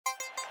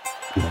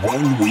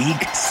1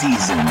 week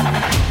season.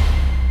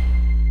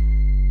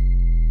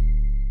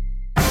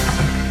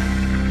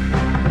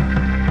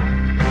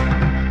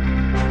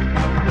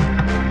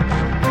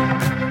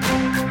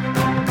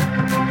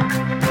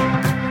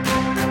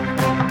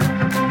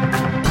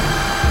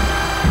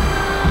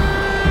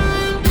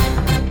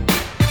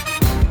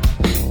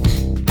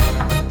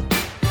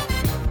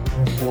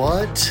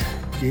 What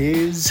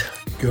is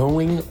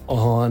going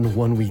on,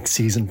 1 week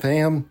season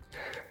fam?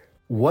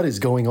 What is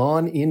going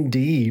on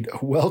indeed?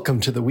 Welcome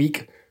to the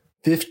week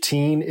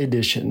 15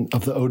 edition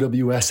of the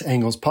OWS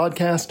Angles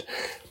podcast.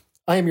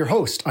 I am your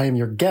host. I am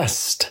your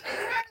guest.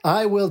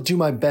 I will do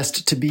my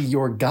best to be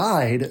your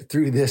guide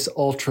through this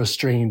ultra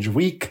strange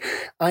week.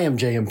 I am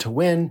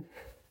JMToWin.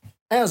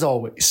 As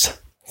always,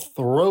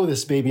 throw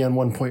this baby on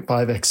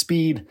 1.5x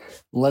speed.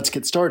 Let's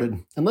get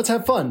started and let's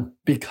have fun,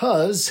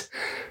 because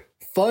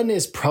fun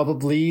is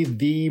probably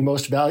the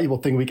most valuable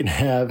thing we can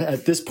have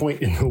at this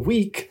point in the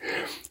week,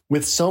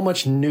 with so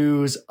much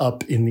news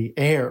up in the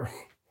air.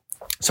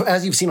 So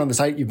as you've seen on the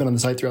site, you've been on the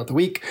site throughout the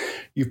week,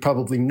 you've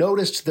probably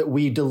noticed that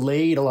we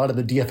delayed a lot of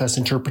the DFS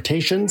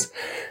interpretations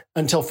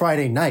until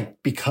Friday night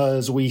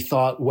because we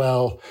thought,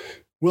 well,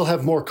 we'll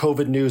have more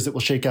COVID news that will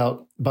shake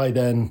out by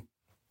then.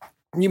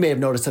 You may have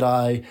noticed that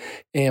I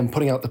am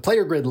putting out the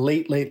player grid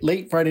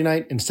late Friday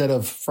night instead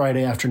of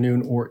Friday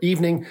afternoon or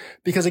evening,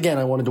 because again,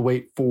 I wanted to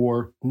wait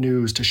for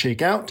news to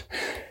shake out.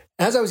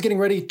 As I was getting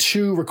ready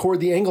to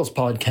record the Angles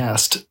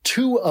podcast,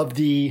 2 of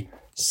the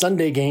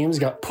Sunday games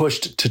got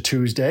pushed to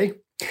Tuesday,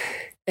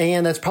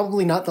 and that's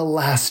probably not the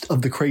last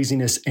of the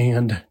craziness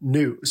and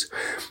news.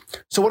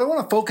 So what I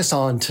want to focus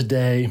on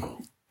today,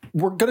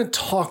 we're going to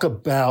talk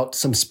about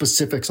some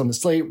specifics on the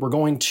slate. We're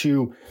going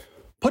to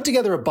put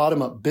together a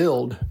bottom-up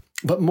build,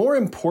 but more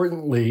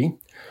importantly,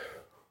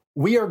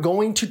 we are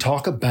going to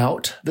talk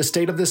about the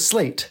state of this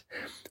slate.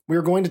 We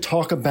are going to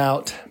talk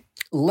about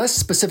less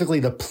specifically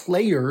the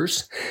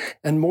players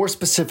and more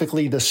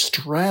specifically the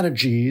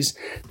strategies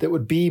that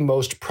would be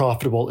most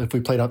profitable if we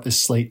played out this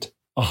slate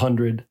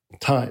 100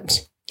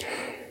 times.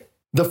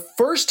 The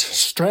first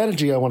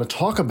strategy I want to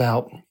talk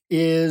about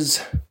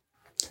is,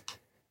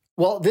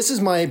 well, this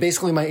is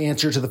basically my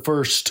answer to the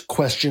first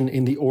question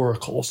in the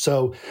Oracle.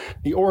 So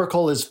the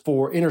Oracle is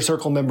for Inner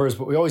Circle members,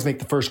 but we always make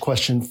the first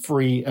question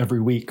free every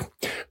week.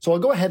 So I'll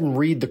go ahead and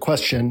read the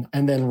question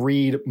and then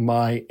read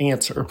my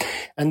answer.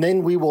 And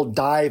then we will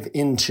dive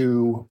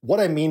into what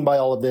I mean by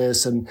all of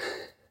this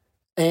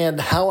and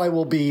how I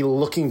will be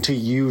looking to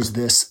use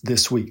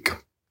this week.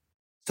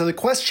 So the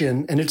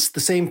question, and it's the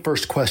same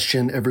first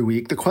question every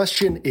week, the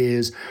question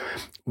is,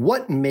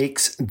 what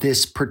makes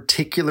this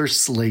particular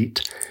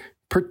slate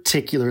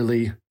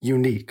particularly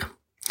unique?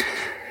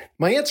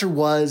 My answer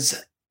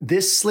was,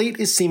 this slate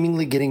is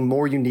seemingly getting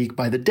more unique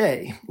by the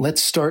day.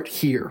 Let's start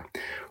here.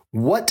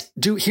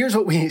 Here's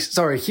what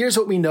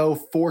we know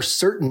for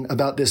certain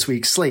about this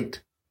week's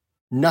slate.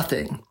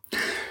 Nothing.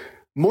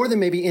 More than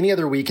maybe any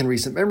other week in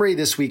recent memory,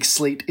 this week's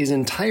slate is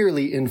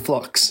entirely in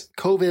flux.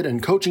 COVID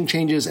and coaching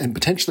changes, and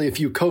potentially a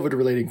few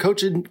COVID-related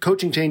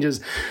coaching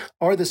changes,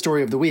 are the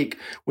story of the week,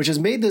 which has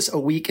made this a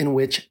week in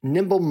which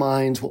nimble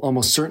minds will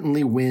almost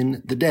certainly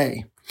win the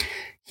day.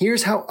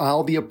 Here's how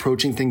I'll be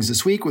approaching things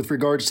this week with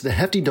regards to the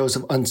hefty dose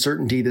of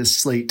uncertainty this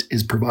slate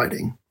is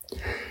providing.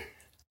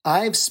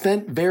 I've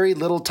spent very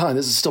little time,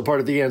 this is still part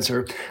of the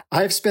answer,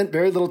 I've spent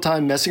very little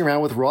time messing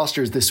around with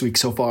rosters this week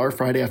so far,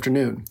 Friday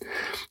afternoon.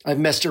 I've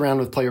messed around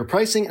with player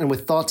pricing and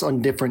with thoughts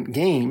on different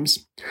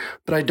games,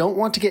 but I don't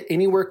want to get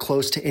anywhere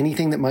close to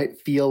anything that might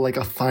feel like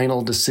a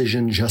final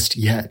decision just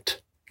yet.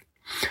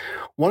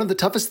 One of the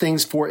toughest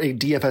things for a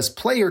DFS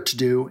player to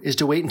do is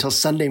to wait until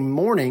Sunday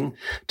morning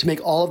to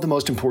make all of the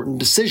most important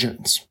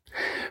decisions.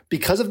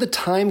 Because of the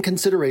time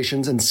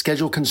considerations and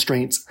schedule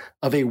constraints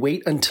of a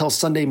wait until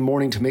Sunday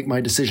morning to make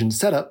my decision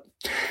setup,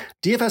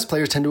 DFS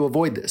players tend to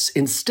avoid this.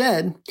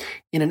 Instead,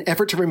 in an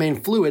effort to remain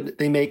fluid,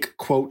 they make,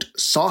 quote,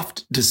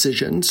 soft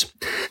decisions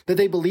that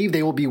they believe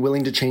they will be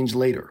willing to change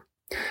later.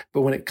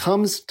 But when it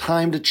comes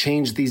time to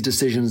change these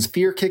decisions,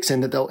 fear kicks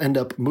in that they'll end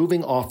up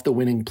moving off the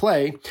winning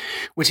play,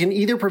 which can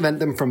either prevent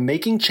them from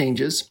making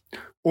changes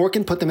or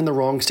can put them in the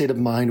wrong state of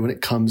mind when it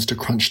comes to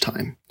crunch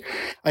time.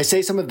 I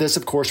say some of this,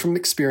 of course, from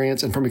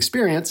experience, and from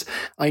experience,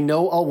 I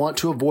know I'll want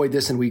to avoid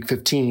this in week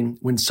 15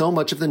 when so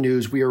much of the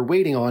news we are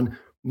waiting on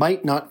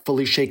might not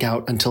fully shake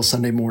out until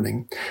Sunday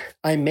morning.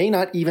 I may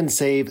not even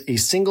save a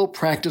single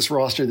practice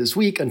roster this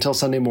week until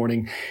Sunday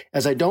morning,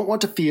 as I don't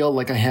want to feel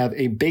like I have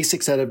a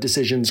basic set of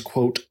decisions,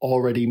 quote,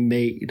 already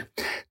made.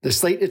 The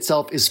slate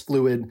itself is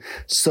fluid,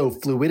 so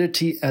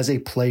fluidity as a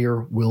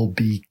player will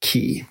be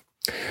key.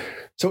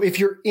 So if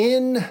you're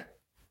in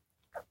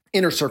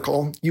Inner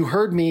Circle, you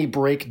heard me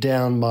break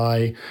down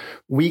my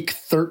week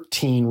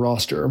 13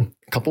 roster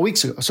a couple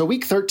weeks ago. So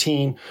week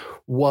 13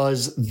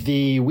 was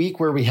the week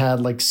where we had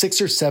like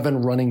 6 or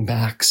 7 running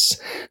backs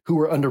who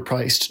were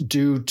underpriced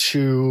due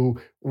to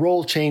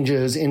role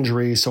changes,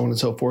 injuries, so on and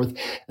so forth.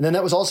 And then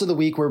that was also the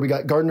week where we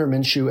got Gardner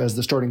Minshew as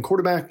the starting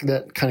quarterback.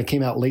 That kind of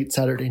came out late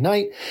Saturday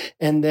night,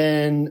 and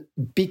then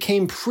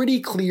became pretty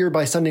clear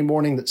by Sunday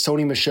morning that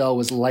Sony Michel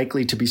was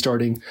likely to be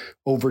starting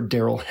over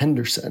Darrell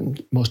Henderson.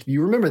 Most of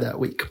you remember that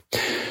week.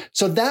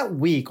 So that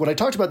week, what I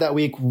talked about that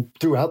week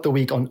throughout the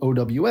week on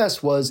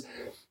OWS was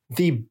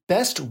the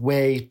best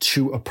way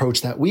to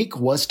approach that week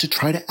was to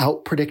try to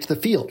out-predict the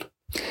field.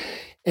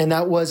 And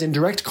that was in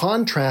direct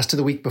contrast to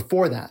the week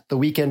before that, the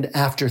weekend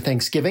after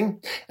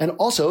Thanksgiving, and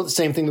also the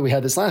same thing that we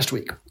had this last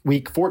week,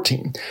 week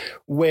 14,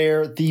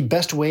 where the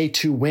best way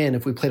to win,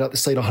 if we played out the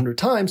slate 100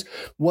 times,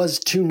 was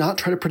to not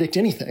try to predict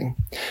anything,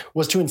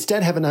 was to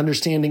instead have an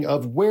understanding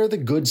of where the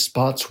good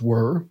spots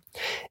were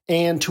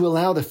and to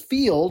allow the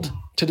field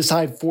to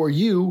decide for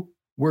you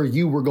where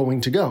you were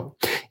going to go.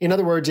 In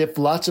other words, if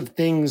lots of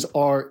things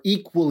are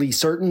equally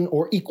certain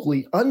or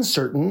equally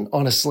uncertain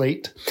on a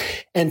slate,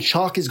 and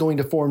chalk is going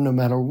to form no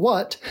matter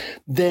what,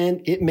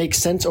 then it makes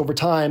sense over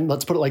time.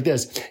 Let's put it like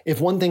this.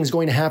 If one thing is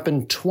going to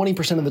happen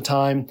 20% of the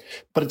time,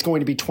 but it's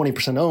going to be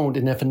 20% owned,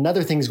 and if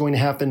another thing is going to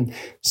happen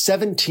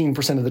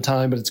 17% of the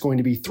time, but it's going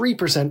to be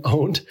 3%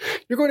 owned,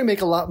 you're going to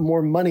make a lot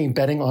more money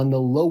betting on the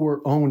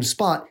lower owned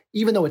spot,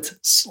 even though it's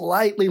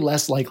slightly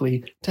less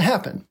likely to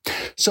happen.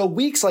 So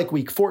weeks like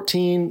week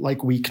 14,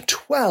 like week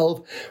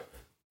 12,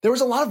 there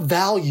was a lot of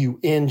value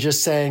in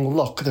just saying,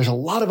 look, there's a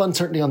lot of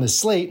uncertainty on this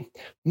slate.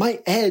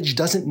 My edge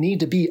doesn't need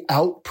to be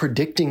out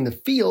predicting the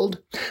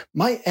field.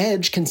 My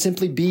edge can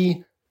simply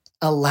be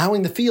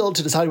allowing the field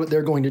to decide what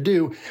they're going to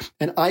do,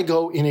 and I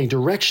go in a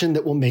direction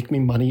that will make me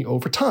money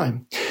over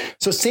time.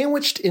 So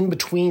sandwiched in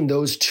between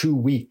those 2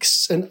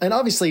 weeks, and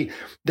obviously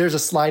there's a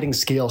sliding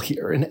scale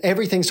here, and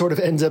everything sort of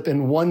ends up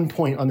in one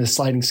point on this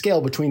sliding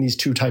scale between these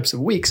two types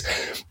of weeks.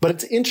 But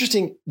it's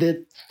interesting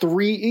that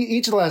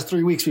each of the last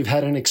 3 weeks, we've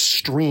had an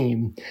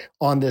extreme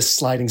on this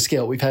sliding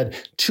scale. We've had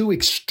 2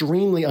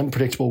 extremely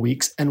unpredictable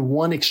weeks and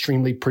 1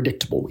 extremely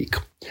predictable week.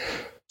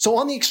 So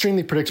on the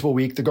extremely predictable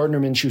week, the Gardner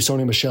Minshew,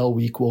 Sony Michel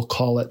week, we'll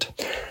call it,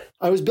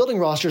 I was building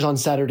rosters on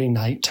Saturday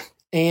night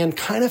and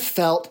kind of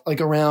felt like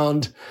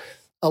around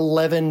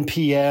 11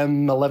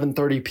 p.m.,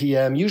 11:30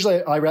 p.m.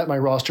 Usually I wrap my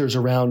rosters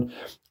around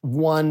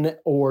 1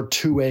 or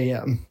 2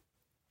 a.m.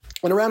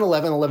 And around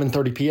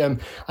 11:30 p.m.,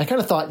 I kind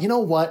of thought, you know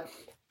what?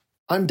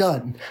 I'm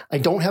done. I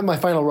don't have my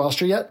final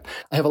roster yet.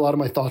 I have a lot of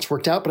my thoughts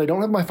worked out, but I don't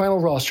have my final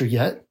roster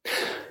yet.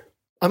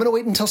 I'm going to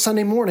wait until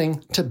Sunday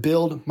morning to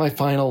build my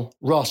final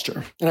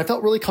roster. And I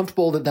felt really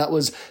comfortable that that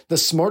was the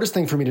smartest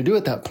thing for me to do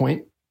at that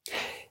point.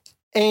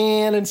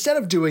 And instead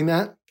of doing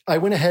that, I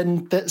went ahead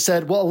and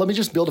said, well, let me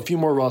just build a few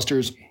more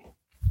rosters,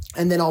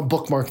 and then I'll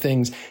bookmark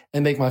things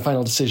and make my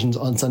final decisions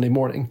on Sunday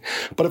morning.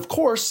 But of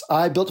course,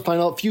 I built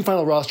a few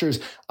final rosters.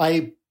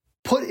 I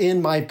put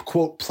in my,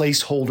 quote,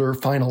 placeholder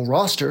final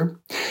roster.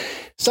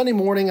 Sunday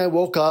morning, I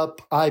woke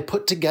up, I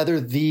put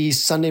together the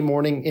Sunday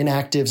morning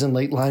inactives and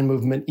late line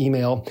movement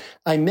email.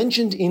 I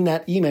mentioned in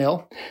that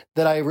email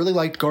that I really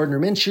liked Gardner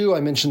Minshew. I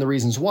mentioned the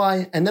reasons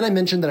why. And then I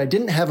mentioned that I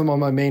didn't have him on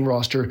my main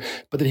roster,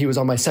 but that he was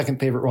on my second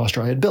favorite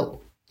roster I had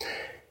built.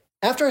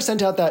 After I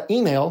sent out that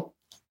email,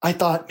 I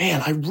thought,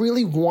 man, I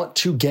really want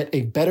to get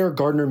a better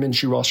Gardner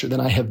Minshew roster than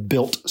I have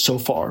built so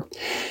far.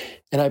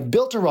 And I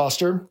built a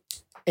roster,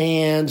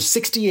 and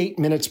 68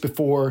 minutes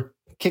before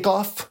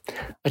kickoff,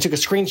 I took a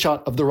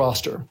screenshot of the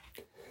roster.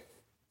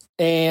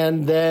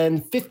 And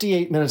then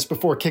 58 minutes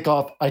before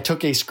kickoff, I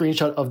took a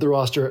screenshot of the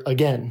roster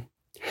again,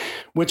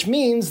 which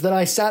means that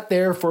I sat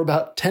there for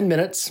about 10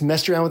 minutes,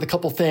 messed around with a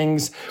couple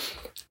things,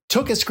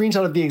 took a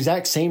screenshot of the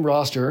exact same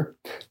roster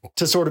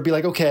to sort of be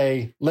like,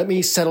 okay, let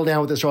me settle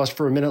down with this roster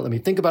for a minute. Let me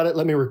think about it.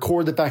 Let me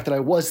record the fact that I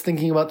was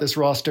thinking about this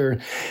roster.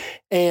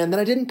 And then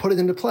I didn't put it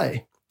into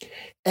play.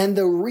 And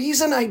the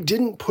reason I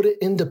didn't put it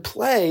into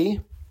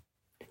play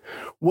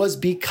was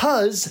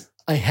because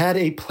I had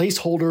a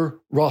placeholder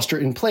roster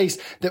in place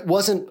that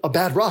wasn't a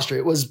bad roster.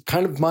 It was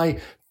kind of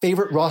my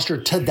favorite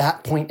roster to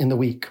that point in the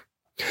week.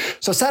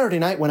 So Saturday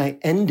night when I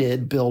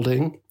ended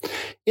building,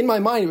 in my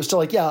mind, it was still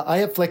like, yeah, I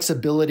have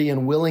flexibility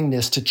and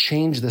willingness to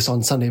change this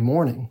on Sunday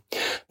morning.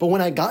 But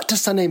when I got to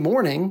Sunday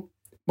morning,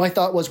 my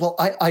thought was, well,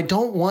 I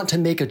don't want to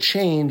make a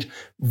change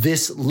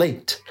this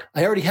late.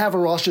 I already have a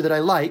roster that I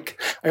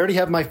like. I already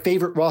have my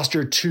favorite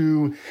roster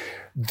to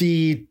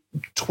the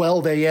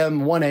 12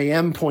 a.m., 1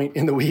 a.m. point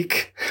in the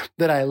week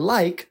that I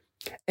like.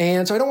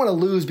 And so I don't want to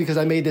lose because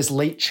I made this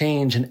late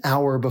change an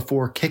hour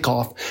before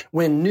kickoff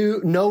when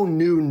no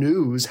new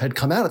news had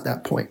come out at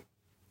that point.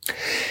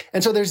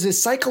 And so there's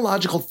this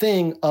psychological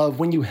thing of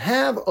when you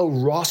have a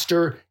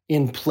roster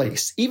in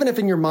place, even if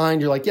in your mind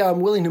you're like, yeah, I'm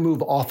willing to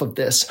move off of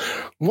this.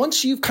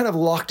 Once you've kind of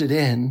locked it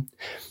in,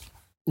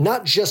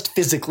 not just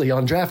physically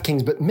on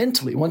DraftKings, but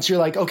mentally, once you're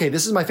like, okay,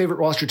 this is my favorite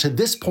roster to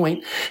this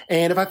point,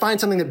 and if I find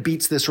something that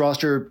beats this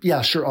roster,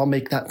 yeah, sure, I'll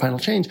make that final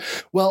change.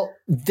 Well,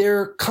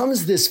 there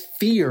comes this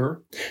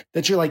fear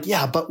that you're like,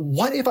 yeah, but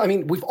what if,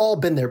 we've all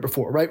been there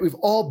before, right? We've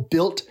all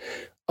built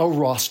a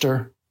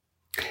roster,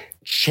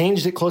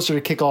 changed it closer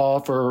to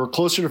kickoff or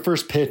closer to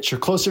first pitch or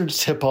closer to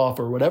tip off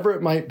or whatever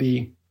it might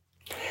be.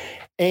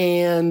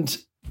 And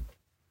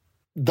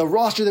the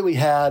roster that we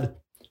had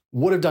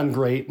would have done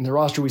great, and the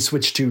roster we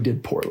switched to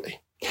did poorly.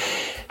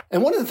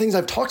 And one of the things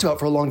I've talked about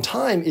for a long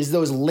time is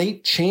those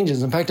late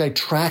changes. In fact, I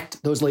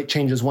tracked those late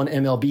changes one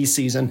MLB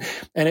season,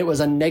 and it was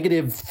a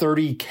negative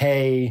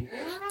 30K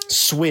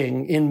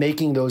swing in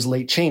making those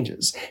late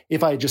changes.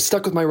 If I had just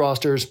stuck with my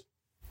rosters,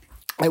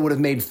 I would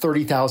have made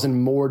 $30,000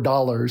 more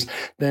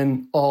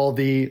than all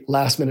the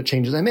last minute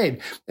changes I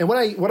made. And what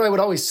I would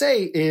always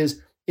say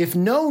is, if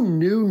no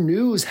new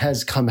news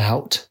has come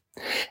out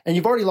and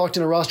you've already locked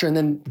in a roster and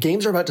then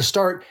games are about to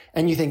start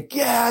and you think,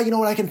 yeah, you know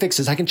what, I can fix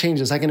this, I can change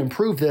this, I can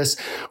improve this.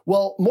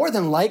 Well, more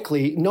than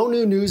likely, no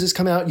new news has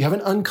come out. You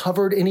haven't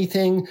uncovered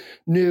anything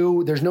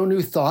new. There's no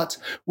new thoughts.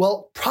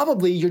 Well,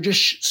 probably you're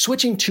just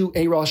switching to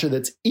a roster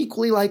that's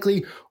equally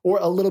likely or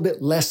a little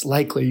bit less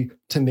likely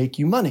to make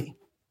you money.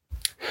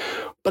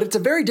 But it's a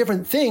very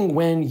different thing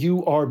when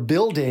you are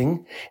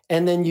building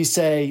and then you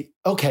say,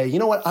 okay, you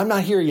know what, I'm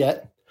not here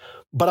yet,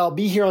 but I'll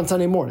be here on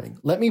Sunday morning.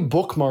 Let me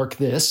bookmark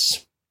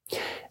this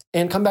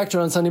and come back to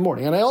it on Sunday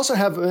morning. And I also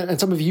have, and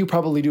some of you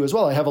probably do as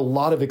well, I have a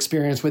lot of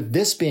experience with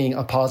this being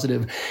a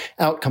positive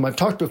outcome. I've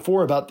talked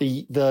before about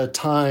the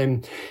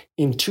time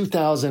in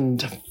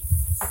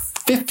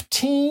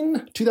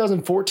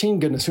 2014,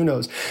 goodness, who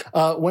knows,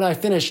 when I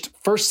finished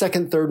first,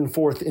 second, third, and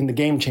fourth in the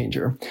Game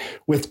Changer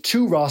with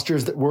two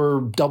rosters that were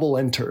double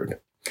entered.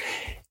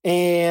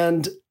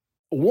 And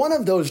one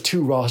of those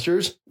two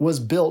rosters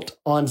was built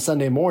on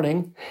Sunday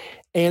morning.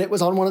 And it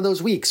was on one of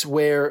those weeks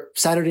where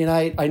Saturday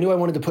night, I knew I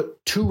wanted to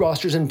put two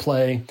rosters in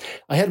play.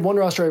 I had one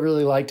roster I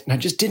really liked, and I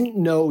just didn't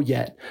know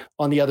yet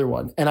on the other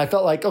one. And I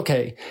felt like,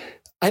 okay,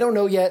 I don't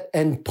know yet,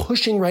 and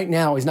pushing right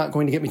now is not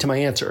going to get me to my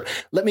answer.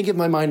 Let me give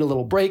my mind a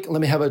little break. Let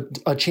me have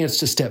a chance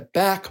to step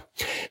back.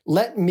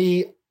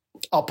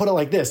 I'll put it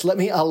like this. Let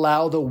me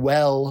allow the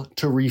well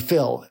to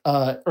refill.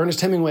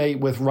 Ernest Hemingway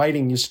with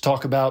writing used to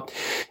talk about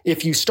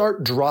if you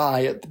start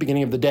dry at the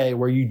beginning of the day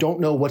where you don't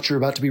know what you're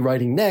about to be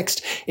writing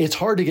next, it's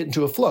hard to get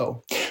into a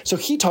flow. So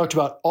he talked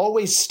about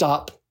always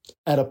stop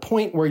at a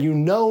point where you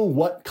know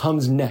what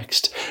comes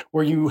next,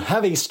 where you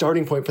have a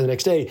starting point for the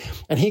next day.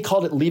 And he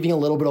called it leaving a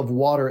little bit of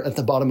water at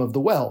the bottom of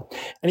the well.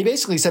 And he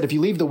basically said, if you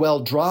leave the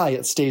well dry,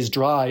 it stays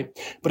dry.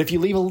 But if you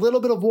leave a little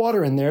bit of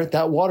water in there,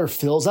 that water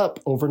fills up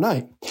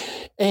overnight.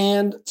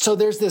 And so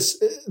there's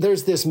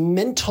this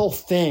mental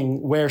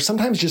thing where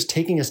sometimes just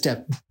taking a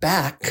step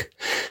back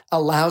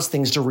allows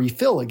things to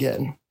refill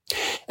again.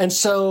 And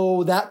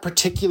so that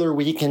particular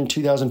week in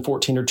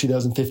 2014 or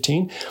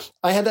 2015,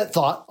 I had that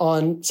thought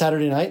on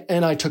Saturday night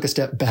and I took a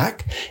step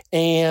back.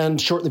 And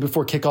shortly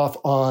before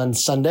kickoff on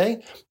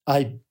Sunday,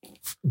 I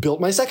built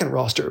my second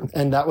roster.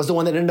 And that was the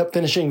one that ended up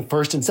finishing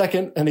first and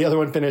second. And the other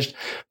one finished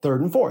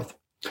third and fourth.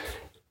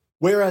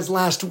 Whereas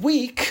last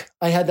week,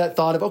 I had that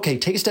thought of, okay,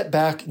 take a step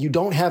back. You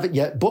don't have it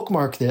yet.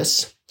 Bookmark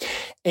this.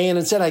 And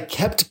instead, I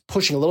kept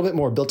pushing a little bit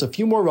more, built a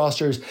few more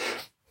rosters,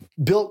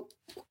 built,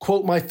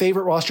 quote, my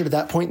favorite roster to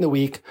that point in the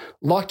week,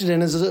 locked it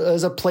in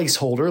as a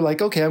placeholder,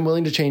 like, okay, I'm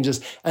willing to change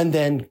this, and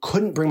then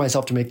couldn't bring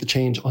myself to make the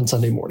change on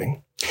Sunday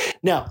morning.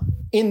 Now,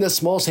 in the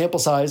small sample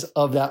size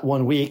of that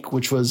 1 week,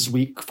 which was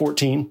week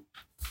 13,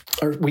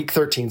 in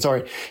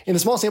the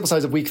small sample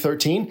size of week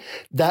 13,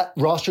 that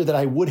roster that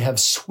I would have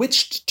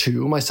switched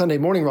to, my Sunday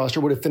morning roster,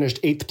 would have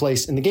finished 8th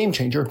place in the Game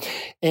Changer,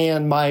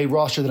 and my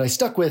roster that I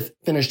stuck with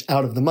finished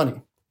out of the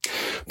money.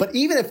 But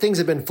even if things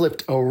have been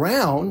flipped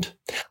around,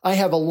 I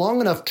have a long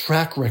enough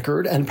track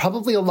record, and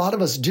probably a lot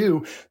of us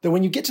do, that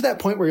when you get to that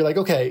point where you're like,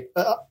 okay,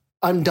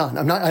 I'm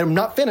done. I'm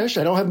not finished.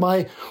 I don't have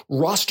my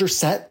roster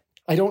set.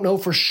 I don't know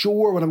for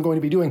sure what I'm going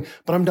to be doing,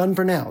 but I'm done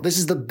for now. This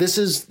is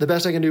the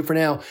best I can do for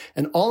now.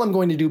 And all I'm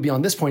going to do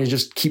beyond this point is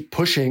just keep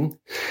pushing.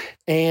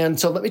 And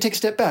so let me take a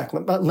step back.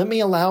 Let me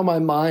allow my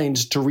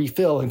mind to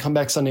refill and come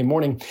back Sunday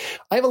morning.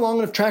 I have a long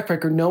enough track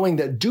record knowing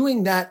that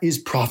doing that is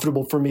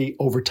profitable for me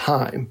over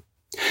time.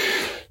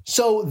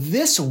 So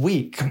this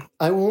week,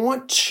 I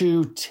want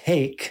to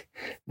take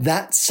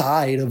that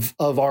side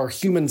of our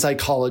human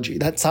psychology,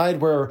 that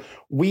side where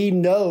we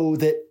know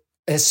that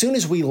as soon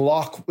as we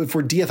lock, if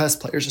we're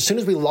DFS players, as soon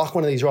as we lock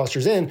one of these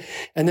rosters in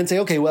and then say,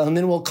 okay, well, and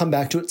then we'll come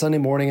back to it Sunday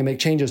morning and make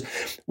changes.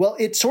 Well,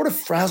 it sort of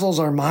frazzles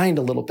our mind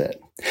a little bit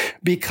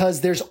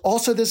because there's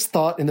also this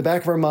thought in the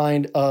back of our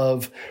mind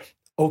of,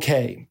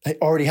 okay, I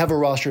already have a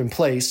roster in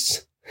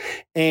place.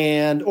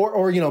 And,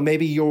 or,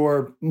 maybe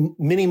you're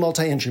mini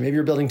multi-entry, maybe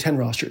you're building 10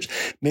 rosters,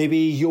 maybe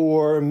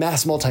you're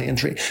mass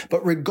multi-entry,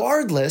 but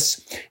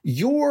regardless,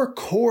 your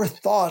core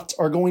thoughts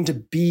are going to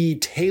be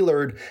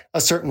tailored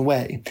a certain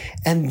way.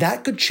 And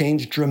that could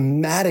change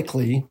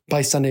dramatically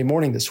by Sunday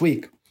morning this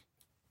week.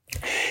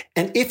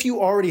 And if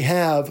you already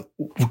have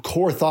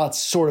core thoughts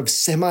sort of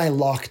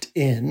semi-locked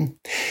in,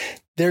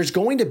 there's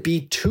going to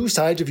be two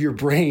sides of your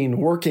brain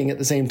working at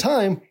the same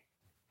time.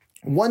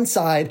 One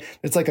side,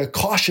 it's like a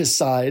cautious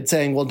side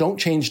saying, well, don't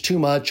change too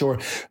much or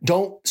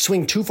don't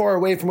swing too far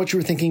away from what you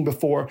were thinking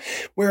before.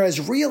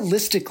 Whereas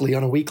realistically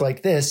on a week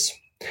like this,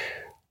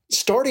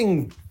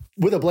 starting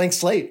with a blank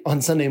slate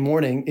on Sunday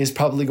morning is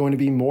probably going to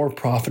be more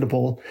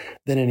profitable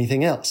than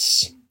anything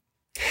else.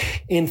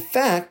 In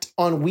fact,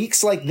 on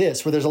weeks like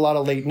this, where there's a lot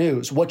of late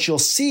news, what you'll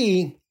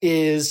see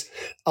is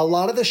a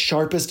lot of the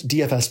sharpest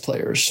DFS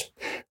players,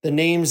 the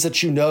names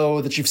that you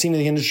know, that you've seen in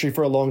the industry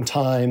for a long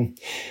time,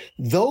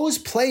 those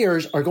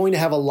players are going to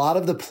have a lot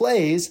of the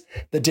plays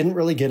that didn't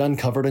really get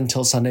uncovered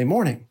until Sunday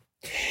morning.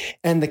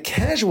 And the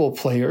casual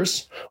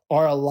players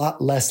are a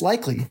lot less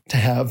likely to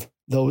have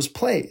those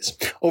plays.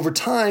 Over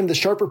time, the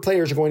sharper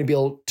players are going to be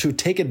able to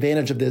take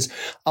advantage of this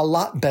a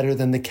lot better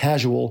than the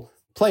casual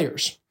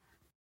players.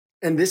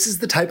 And this is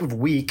the type of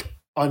week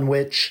on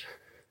which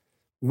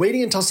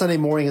waiting until Sunday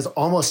morning is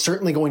almost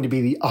certainly going to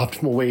be the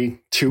optimal way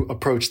to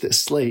approach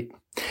this slate.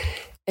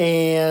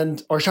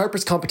 And our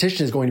sharpest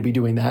competition is going to be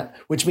doing that,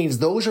 which means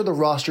those are the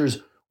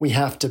rosters we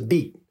have to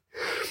beat.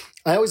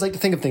 I always like to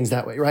think of things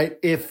that way, right?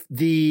 If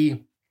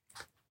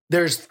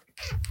there's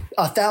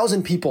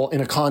 1,000 people in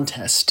a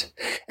contest,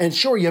 and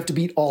sure, you have to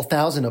beat all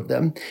 1,000 of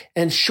them,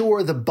 and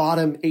sure, the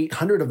bottom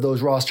 800 of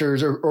those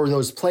rosters or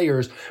those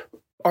players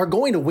are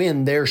going to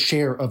win their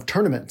share of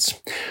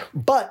tournaments.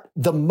 But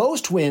the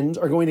most wins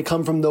are going to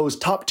come from those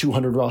top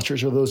 200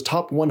 rosters or those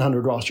top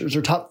 100 rosters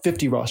or top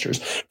 50 rosters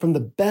from the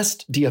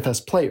best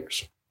DFS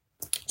players.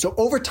 So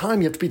over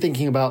time, you have to be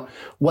thinking about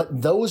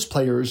what those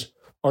players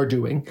are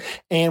doing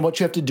and what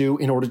you have to do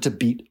in order to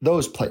beat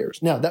those players.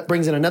 Now, that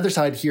brings in another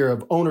side here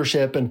of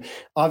ownership. And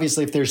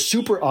obviously, if there's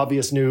super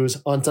obvious news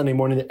on Sunday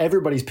morning that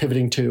everybody's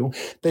pivoting to,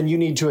 then you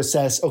need to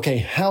assess, okay,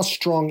 how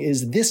strong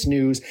is this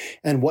news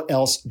and what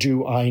else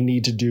do I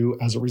need to do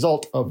as a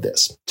result of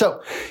this?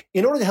 So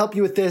in order to help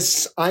you with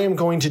this, I am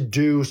going to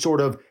do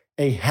sort of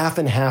a half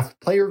and half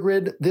player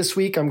grid this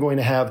week. I'm going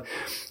to have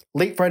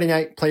late Friday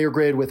night player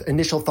grid with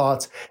initial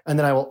thoughts, and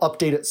then I will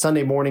update it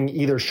Sunday morning,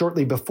 either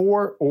shortly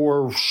before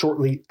or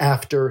shortly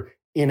after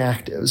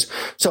inactives.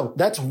 So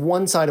that's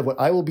one side of what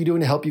I will be doing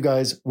to help you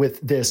guys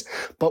with this.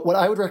 But what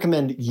I would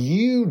recommend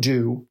you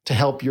do to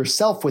help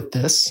yourself with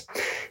this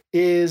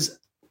is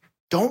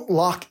don't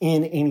lock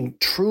in any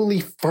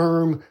truly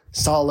firm,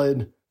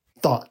 solid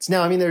thoughts.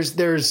 Now, I mean,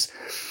 there's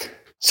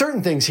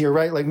certain things here,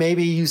 right? Like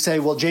maybe you say,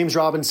 well, James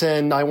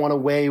Robinson, I want to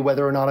weigh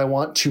whether or not I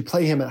want to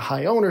play him at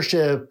high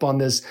ownership on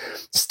this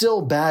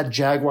still bad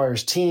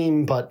Jaguars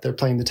team, but they're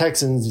playing the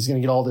Texans. He's going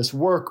to get all this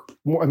work.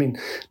 He's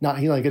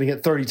not going to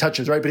get 30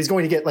 touches, right? But he's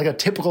going to get like a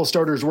typical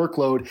starter's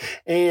workload.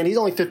 And he's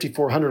only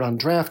 5,400 on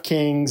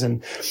DraftKings.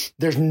 And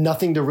there's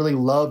nothing to really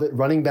love at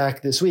running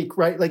back this week,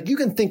 right? Like you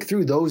can think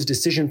through those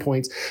decision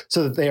points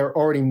so that they are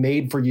already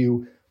made for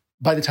you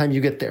by the time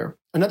you get there.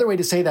 Another way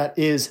to say that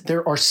is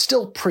there are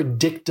still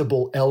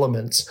predictable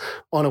elements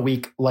on a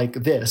week like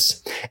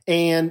this,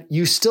 and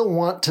you still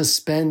want to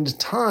spend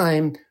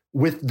time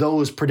with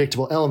those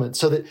predictable elements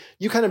so that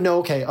you kind of know,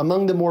 okay,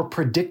 among the more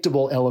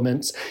predictable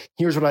elements,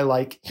 here's what I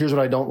like, here's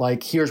what I don't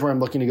like, here's where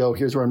I'm looking to go,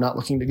 here's where I'm not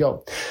looking to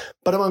go.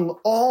 But among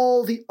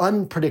all the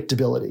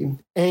unpredictability,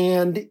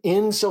 and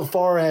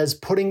insofar as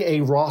putting a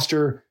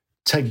roster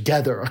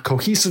together, a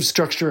cohesive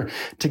structure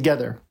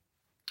together,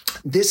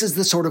 this is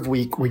the sort of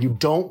week where you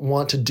don't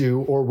want to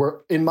do, or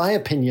where, in my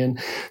opinion,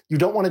 you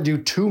don't want to do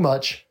too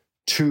much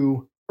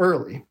too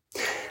early.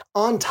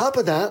 On top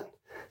of that,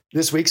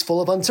 this week's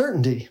full of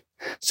uncertainty.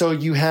 So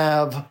you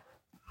have,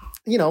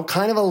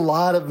 kind of a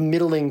lot of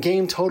middling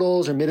game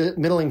totals or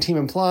middling team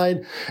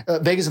implied,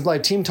 Vegas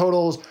implied team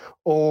totals,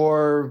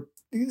 or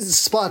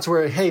spots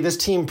where, hey, this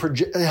team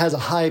has a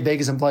high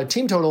Vegas implied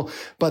team total,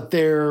 but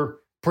they're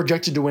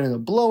projected to win in a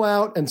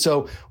blowout. And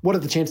so what are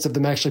the chances of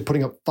them actually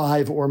putting up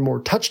 5 or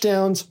more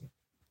touchdowns?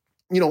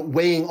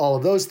 Weighing all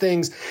of those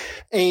things.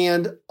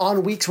 And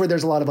on weeks where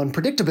there's a lot of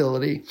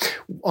unpredictability,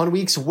 on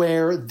weeks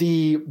where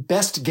the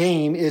best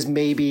game is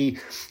maybe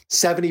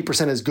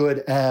 70% as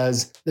good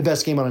as the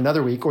best game on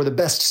another week, or the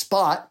best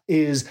spot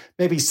is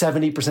maybe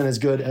 70% as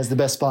good as the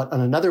best spot on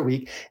another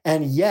week.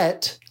 And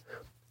yet,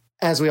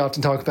 as we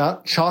often talk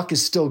about, chalk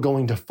is still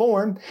going to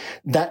form.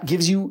 That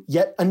gives you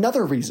yet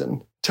another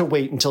reason to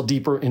wait until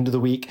deeper into the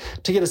week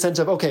to get a sense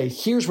of, okay,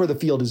 here's where the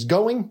field is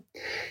going.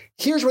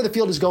 Here's where the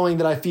field is going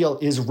that I feel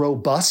is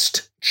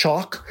robust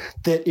chalk,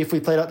 that if we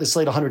played out this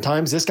slate 100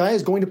 times, this guy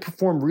is going to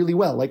perform really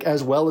well, like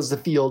as well as the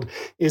field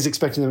is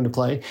expecting them to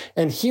play.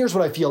 And here's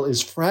what I feel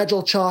is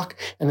fragile chalk.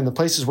 And in the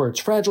places where it's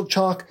fragile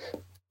chalk,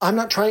 I'm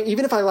not trying,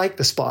 even if I like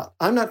the spot,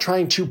 I'm not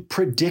trying to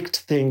predict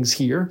things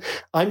here.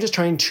 I'm just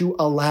trying to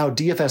allow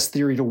DFS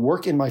theory to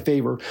work in my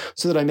favor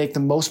so that I make the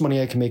most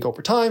money I can make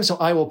over time. So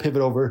I will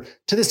pivot over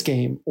to this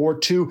game or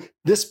to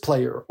this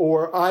player,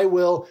 or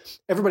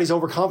everybody's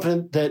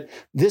overconfident that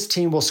this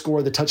team will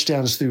score the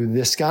touchdowns through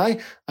this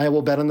guy. I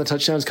will bet on the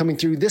touchdowns coming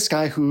through this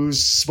guy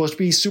who's supposed to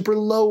be super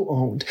low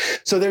owned.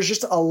 So there's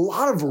just a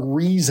lot of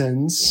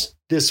reasons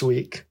this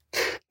week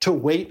to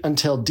wait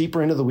until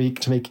deeper into the week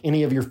to make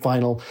any of your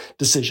final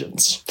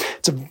decisions.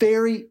 It's a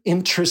very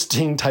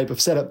interesting type of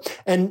setup.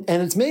 And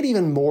it's made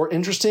even more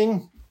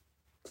interesting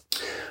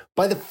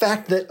by the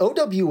fact that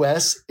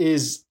OWS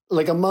is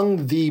like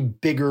among the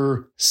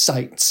bigger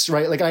sites,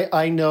 right? Like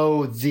I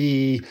know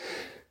the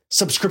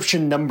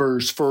subscription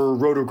numbers for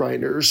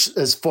roto-grinders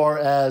as far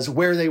as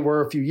where they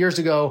were a few years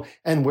ago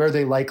and where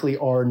they likely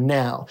are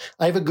now.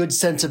 I have a good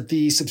sense of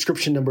the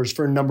subscription numbers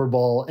for Number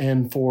Ball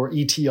and for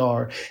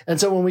ETR. And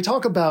so when we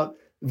talk about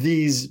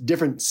these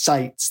different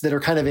sites that are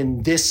kind of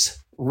in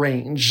this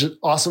range,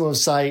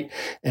 Awesomo's site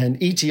and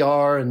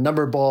ETR and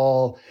Number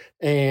Ball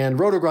and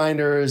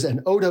roto-grinders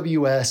and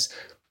OWS,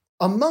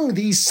 among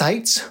these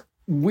sites,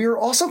 we're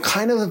also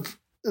kind of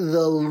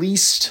the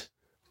least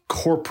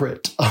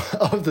corporate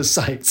of the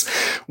sites.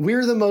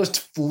 We're the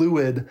most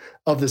fluid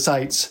of the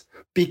sites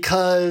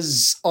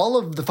because all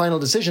of the final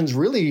decisions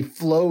really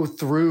flow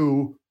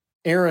through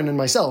Aaron and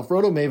myself,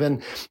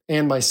 RotoMaven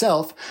and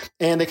myself,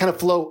 and they kind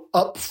of flow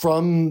up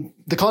from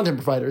the content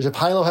providers. If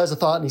Hilo has a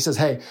thought and he says,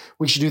 hey,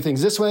 we should do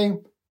things this way,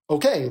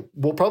 okay,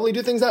 we'll probably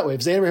do things that way.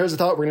 If Xander has a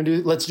thought,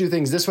 let's do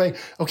things this way.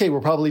 Okay, we'll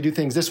probably do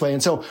things this way.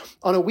 And so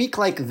on a week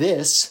like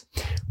this,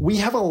 we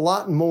have a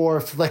lot more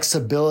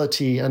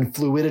flexibility and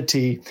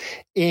fluidity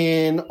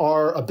in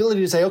our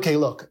ability to say, okay,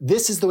 look,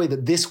 this is the way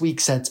that this week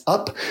sets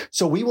up.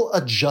 So we will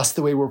adjust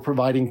the way we're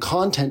providing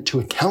content to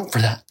account for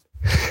that.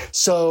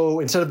 So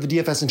instead of the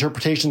DFS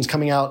interpretations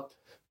coming out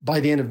by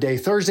the end of day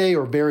Thursday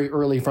or very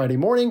early Friday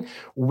morning,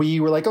 we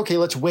were like, okay,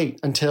 let's wait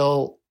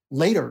until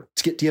later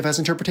to get DFS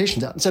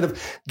interpretations out. Instead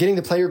of getting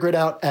the player grid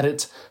out at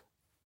its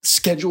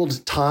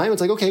scheduled time,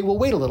 it's like, okay, we'll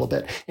wait a little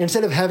bit.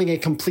 Instead of having a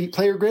complete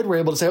player grid, we're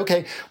able to say,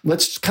 okay,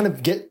 let's kind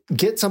of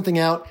get something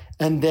out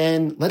and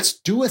then let's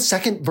do a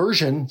second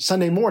version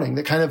Sunday morning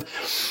that kind of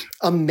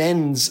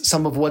amends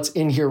some of what's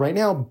in here right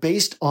now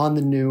based on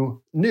the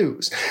new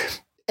news.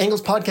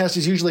 Angles podcast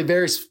is usually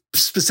very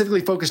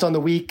specifically focused on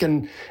the week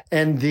and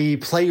the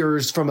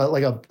players from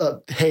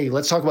hey,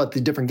 let's talk about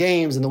the different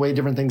games and the way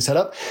different things set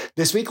up.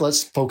 This week,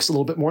 let's focus a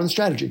little bit more on the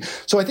strategy.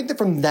 So I think that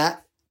from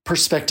that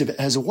perspective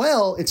as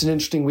well, it's an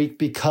interesting week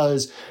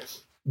because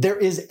there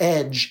is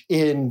edge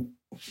in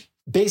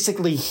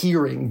basically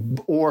hearing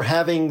or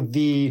having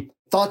the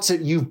thoughts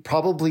that you've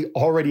probably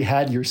already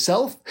had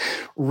yourself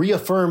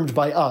reaffirmed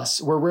by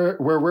us, where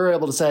we're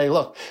able to say,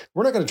 look,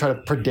 we're not going to try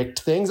to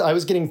predict things. I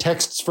was getting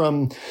texts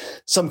from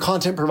some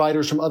content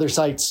providers from other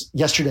sites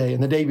yesterday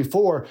and the day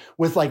before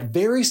with like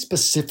very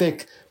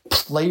specific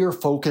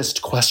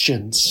player-focused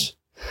questions.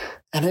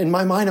 And in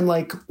my mind, I'm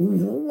like,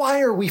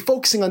 why are we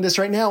focusing on this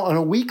right now on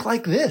a week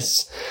like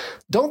this?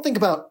 Don't think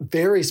about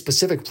very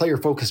specific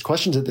player-focused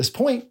questions at this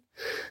point.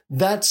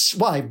 That's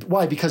why.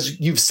 Why? Because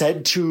you've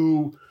said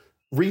to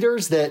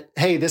readers that,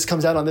 hey, this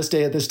comes out on this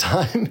day at this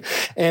time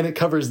and it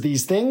covers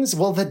these things.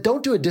 Well, that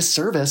don't do a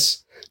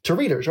disservice to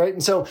readers, right?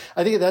 And so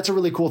I think that's a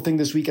really cool thing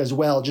this week as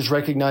well, just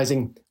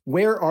recognizing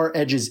where our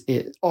edges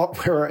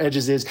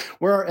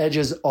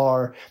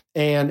are,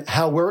 and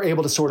how we're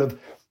able to sort of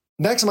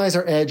maximize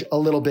our edge a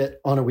little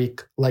bit on a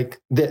week like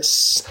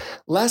this.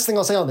 Last thing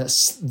I'll say on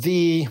this,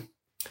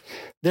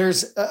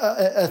 there's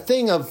a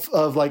thing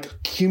of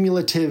like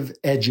cumulative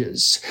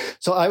edges.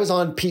 So I was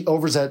on Pete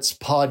Overzet's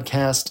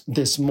podcast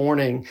this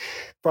morning,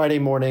 Friday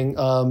morning.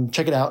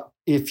 Check it out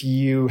if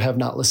you have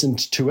not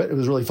listened to it. It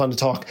was really fun to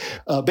talk,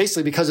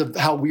 basically because of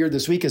how weird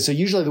this week is. So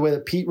usually the way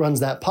that Pete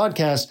runs that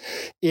podcast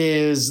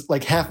is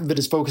like half of it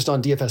is focused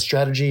on DFS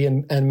strategy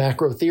and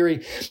macro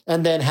theory,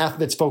 and then half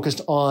of it's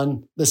focused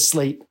on the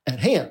slate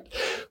at hand.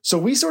 So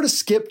we sort of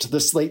skipped the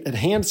slate at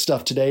hand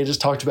stuff today and just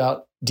talked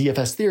about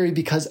DFS theory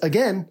because,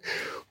 again,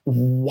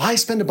 why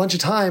spend a bunch of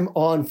time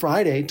on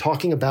Friday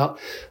talking about,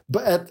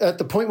 but at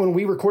the point when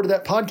we recorded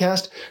that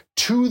podcast,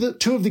 two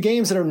of the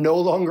games that are no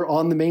longer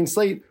on the main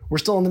slate were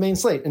still on the main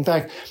slate. In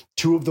fact,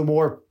 two of the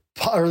more,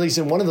 or at least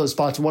in one of those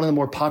spots, one of the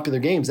more popular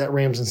games, that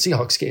Rams and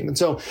Seahawks game. And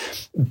so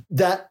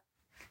that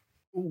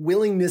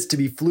willingness to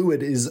be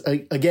fluid is,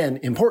 again,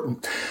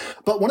 important.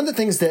 But one of the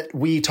things that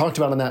we talked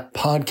about on that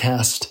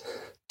podcast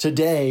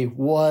today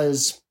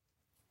was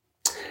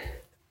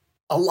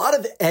a lot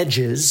of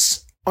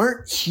edges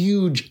aren't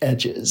huge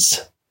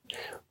edges.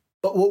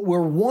 But what we're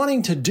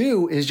wanting to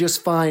do is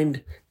just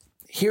find,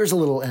 here's a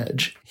little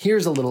edge,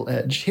 here's a little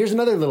edge, here's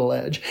another little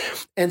edge,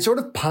 and sort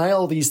of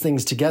pile these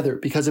things together.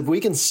 Because if we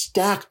can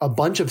stack a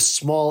bunch of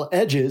small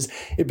edges,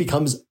 it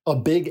becomes a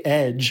big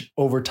edge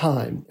over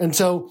time. And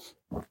so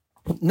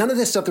none of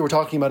this stuff that we're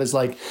talking about is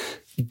like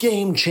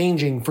game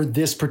changing for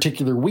this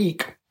particular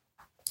week.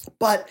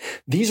 But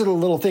these are the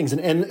little things.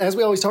 And as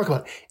we always talk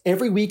about,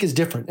 every week is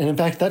different. And in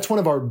fact, that's one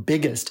of our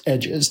biggest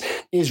edges,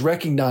 is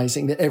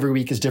recognizing that every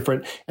week is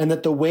different and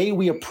that the way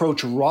we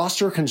approach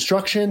roster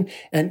construction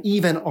and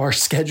even our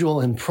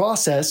schedule and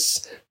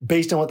process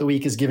based on what the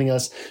week is giving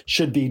us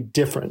should be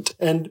different.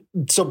 And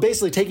so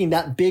basically taking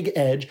that big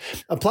edge,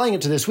 applying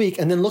it to this week,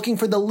 and then looking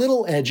for the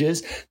little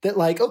edges that,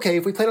 like, okay,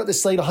 if we played out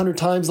this slate 100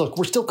 times, look,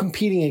 we're still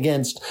competing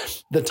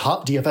against the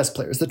top DFS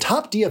players. The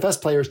top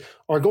DFS players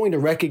are going to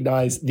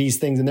recognize these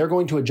things and they're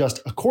going to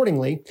adjust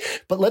accordingly.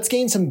 But let's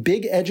gain some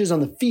big edges on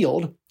the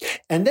field.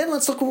 And then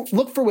let's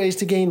look for ways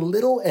to gain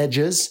little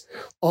edges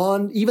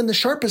on even the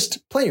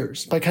sharpest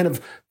players by kind of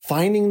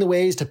finding the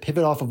ways to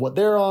pivot off of what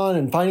they're on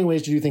and finding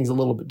ways to do things a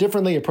little bit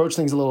differently, approach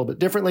things a little bit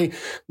differently,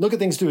 look at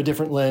things through a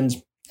different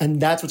lens. And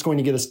that's what's going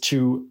to get us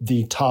to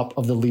the top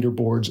of the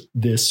leaderboards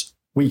this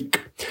week.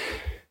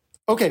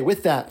 Okay,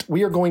 with that,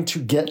 we are going to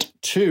get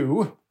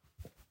to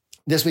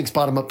this week's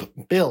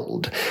bottom-up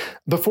build.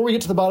 Before we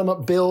get to the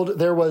bottom-up build,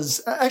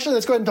 let's go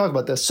ahead and talk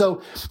about this.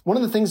 So one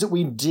of the things that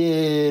we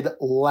did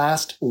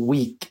last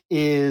week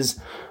is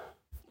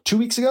 2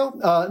 weeks ago?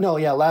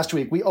 Last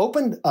week. We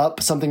opened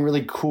up something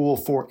really cool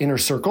for Inner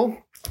Circle.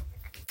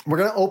 We're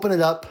going to open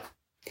it up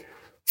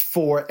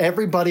for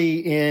everybody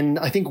in,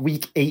 I think,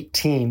 week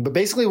 18. But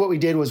basically what we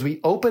did was we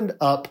opened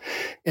up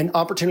an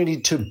opportunity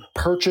to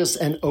purchase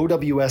an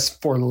OWS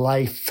for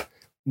Life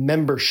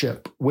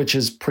membership, which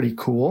is pretty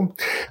cool.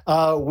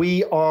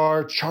 We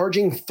are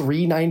charging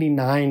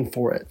 $3.99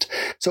 for it.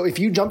 So if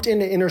you jumped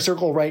into Inner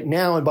Circle right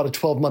now and bought a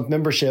 12-month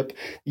membership,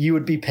 you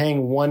would be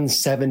paying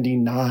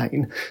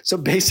 $179. So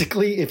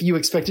basically, if you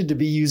expected to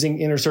be using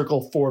Inner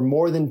Circle for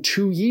more than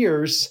 2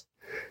 years,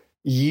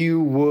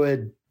 you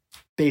would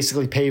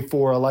basically pay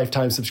for a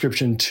lifetime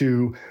subscription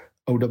to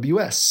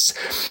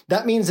OWS.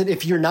 That means that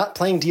if you're not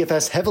playing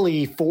DFS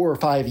heavily 4 or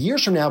 5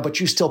 years from now, but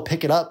you still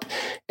pick it up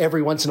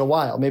every once in a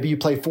while, maybe you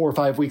play 4 or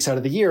 5 weeks out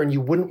of the year and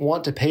you wouldn't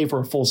want to pay for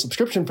a full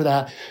subscription for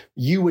that,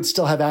 you would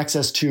still have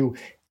access to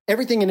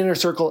everything in Inner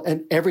Circle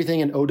and everything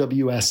in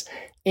OWS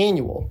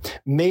annual.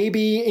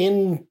 Maybe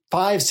in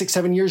 5, 6,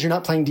 7 years, you're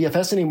not playing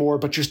DFS anymore,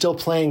 but you're still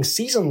playing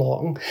season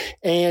long,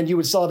 and you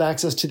would still have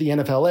access to the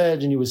NFL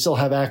Edge, and you would still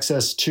have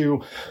access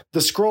to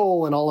the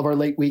scroll and all of our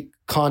late week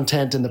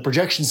content and the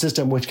projection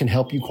system, which can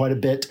help you quite a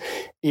bit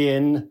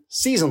in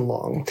season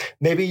long.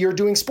 Maybe you're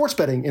doing sports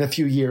betting in a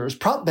few years,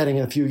 prop betting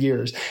in a few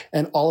years,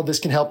 and all of this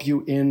can help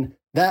you in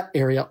that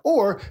area.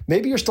 Or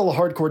maybe you're still a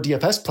hardcore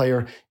DFS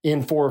player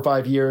in 4 or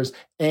 5 years,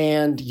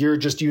 and you're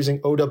just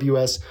using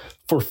OWS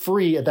for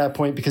free at that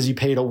point because you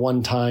paid a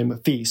one-time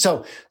fee.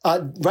 So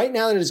right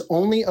now it is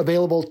only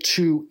available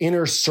to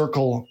Inner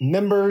Circle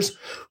members.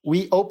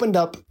 We opened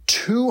up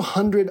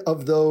 200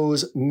 of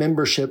those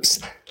memberships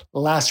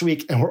last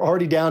week, and we're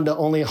already down to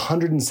only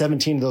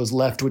 117 of those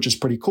left, which is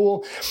pretty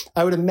cool.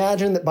 I would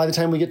imagine that by the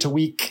time we get to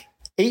week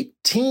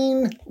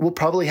 18, we'll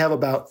probably have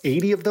about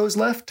 80 of those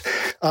left.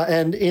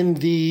 And in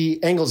the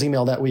Angles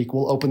email that week,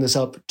 we'll open this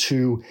up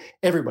to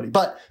everybody.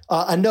 But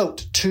a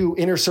note to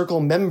Inner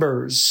Circle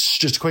members,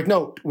 just a quick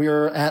note, we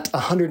are at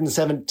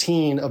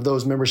 117 of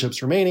those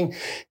memberships remaining.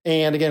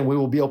 And again, we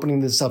will be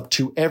opening this up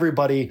to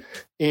everybody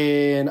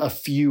in a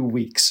few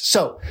weeks.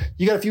 So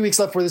you got a few weeks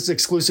left where this is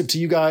exclusive to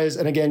you guys.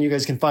 And again, you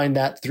guys can find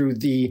that through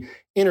the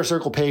Inner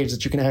Circle page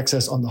that you can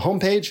access on the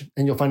homepage,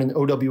 and you'll find an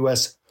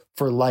OWS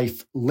for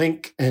Life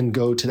link and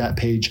go to that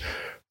page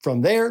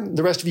from there.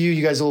 The rest of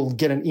you guys will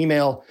get an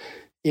email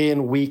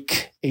in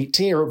week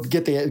 18, or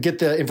get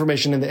the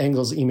information in the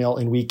Angles email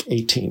in week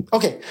 18.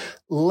 Okay,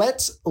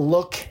 let's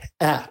look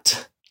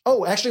at,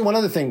 actually one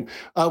other thing.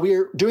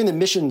 We're doing the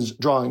missions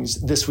drawings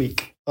this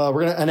week. We're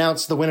going to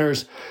announce the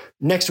winners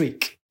next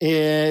week.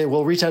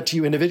 We'll reach out to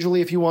you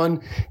individually if you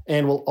won,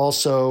 and we'll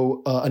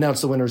also announce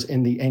the winners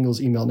in the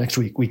Angles email next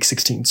week, week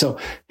 16. So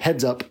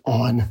heads up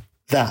on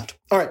that.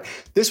 All right,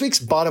 this week's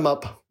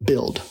bottom-up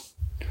build.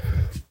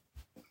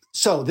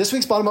 So this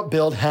week's bottom-up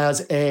build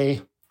has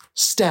a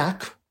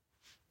stack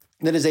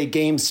that is a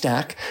game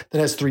stack that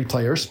has 3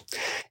 players.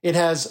 It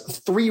has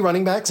 3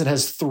 running backs. It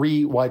has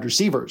 3 wide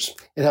receivers.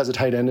 It has a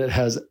tight end. It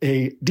has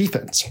a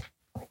defense.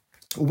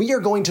 We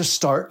are going to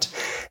start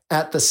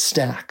at the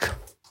stack.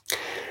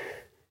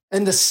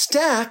 And the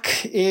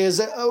stack is,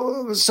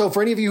 so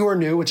for any of you who are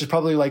new, which is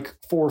probably like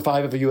 4 or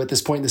 5 of you at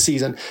this point in the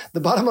season,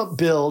 the bottom-up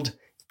build,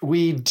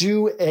 we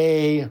do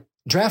a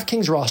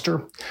DraftKings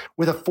roster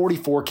with a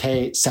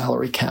 $44K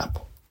salary cap.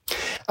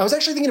 I was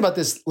actually thinking about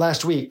this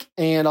last week,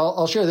 and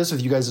I'll share this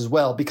with you guys as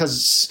well,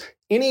 because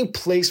any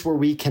place where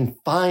we can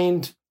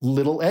find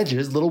little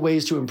edges, little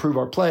ways to improve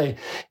our play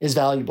is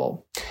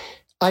valuable.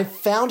 I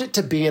found it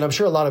to be, and I'm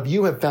sure a lot of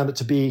you have found it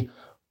to be,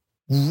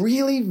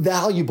 really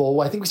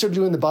valuable. I think we started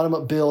doing the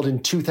bottom-up build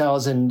in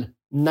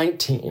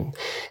 2019.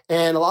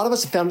 And a lot of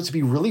us have found it to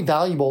be really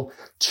valuable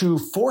to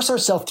force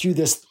ourselves through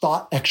this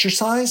thought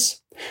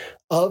exercise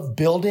of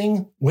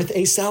building with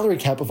a salary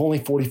cap of only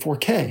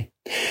 $44K,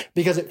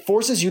 because it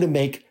forces you to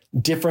make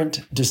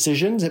different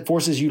decisions. It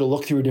forces you to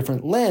look through a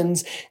different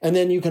lens, and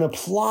then you can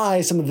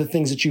apply some of the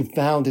things that you've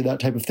found through that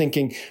type of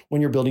thinking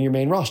when you're building your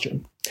main roster.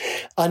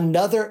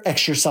 Another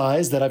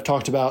exercise that I've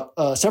talked about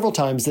several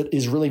times that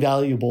is really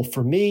valuable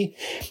for me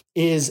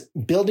is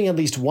building at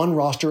least one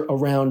roster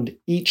around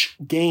each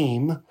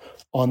game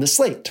on the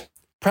slate.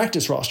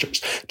 Practice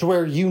rosters, to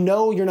where you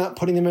know you're not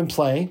putting them in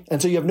play.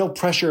 And so you have no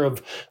pressure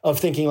of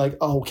thinking like,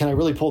 oh, can I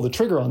really pull the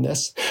trigger on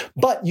this?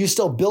 But you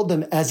still build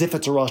them as if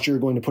it's a roster you're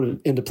going to put it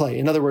into play.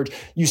 In other words,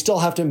 you still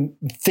have to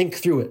think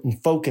through it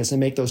and focus and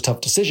make those tough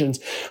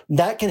decisions.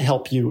 That can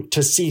help you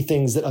to see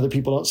things that other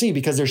people don't see,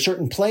 because there's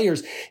certain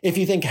players, if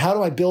you think, how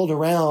do I build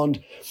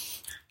around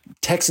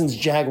Texans,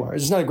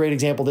 Jaguars? It's not a great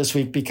example this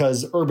week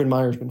because Urban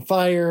Meyer's been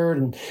fired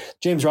and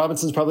James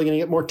Robinson's probably going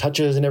to get more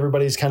touches and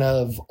everybody's kind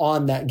of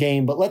on that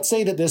game. But let's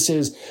say that this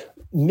is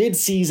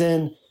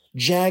mid-season,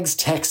 Jags,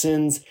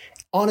 Texans,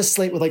 on a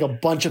slate with like a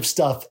bunch of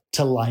stuff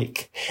to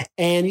like.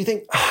 And you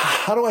think,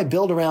 how do I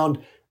build around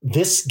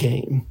this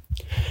game?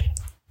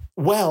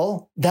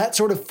 Well, that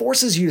sort of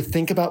forces you to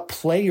think about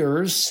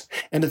players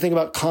and to think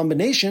about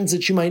combinations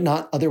that you might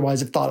not otherwise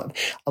have thought of.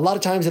 A lot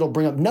of times it'll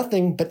bring up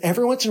nothing, but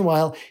every once in a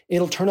while,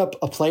 it'll turn up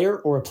a player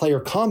or a player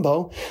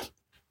combo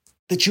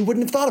that you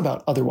wouldn't have thought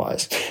about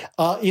otherwise.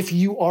 If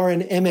you are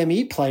an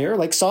MME player,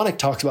 like Sonic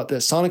talks about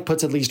this, Sonic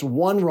puts at least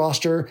one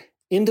roster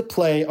into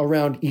play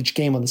around each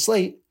game on the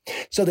slate,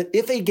 so that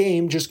if a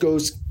game just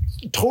goes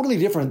totally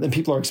different than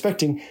people are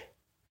expecting,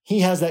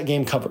 he has that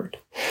game covered.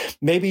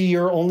 Maybe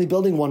you're only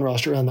building one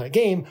roster around that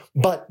game,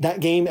 but that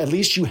game, at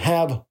least you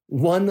have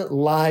one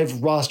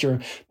live roster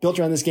built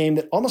around this game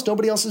that almost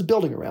nobody else is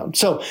building around.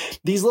 So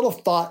these little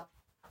thought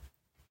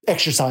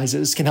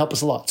exercises can help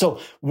us a lot. So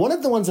one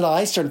of the ones that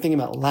I started thinking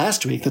about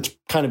last week that's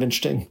kind of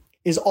interesting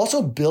is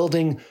also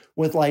building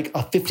with like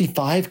a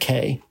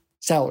 55K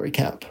salary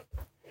cap,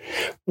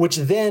 which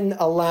then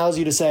allows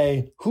you to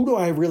say, who do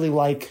I really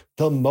like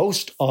the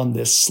most on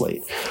this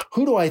slate?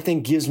 Who do I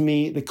think gives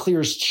me the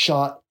clearest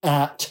shot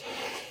at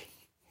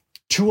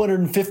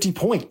 250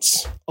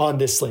 points on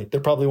this slate? There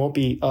probably won't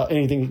be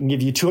anything that can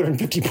give you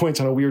 250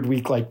 points on a weird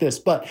week like this,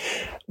 but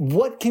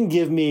what can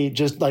give me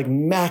just like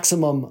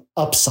maximum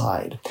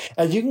upside?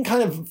 And you can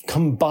kind of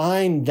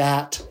combine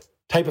that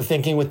type of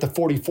thinking with the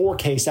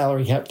 44K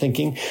salary cap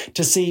thinking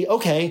to see,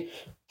 okay,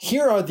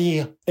 here are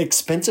the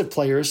expensive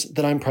players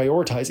that I'm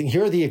prioritizing.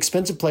 Here are the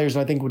expensive players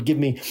that I think would give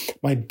me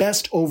my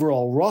best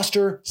overall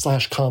roster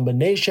 /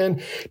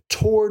 combination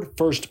toward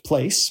first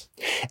place.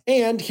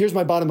 And here's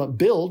my bottom-up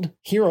build.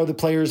 Here are the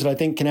players that I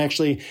think can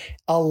actually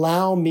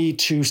allow me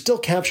to still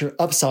capture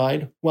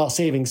upside while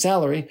saving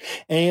salary.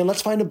 And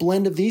let's find a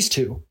blend of these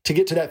two to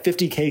get to that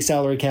 50K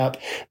salary cap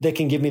that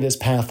can give me this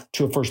path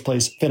to a first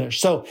place finish.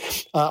 So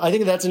I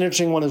think that's an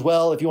interesting one as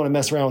well. If you want to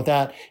mess around with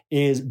that,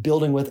 is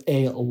building with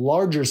a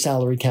larger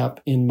salary cap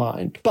in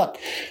mind. But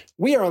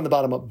we are on the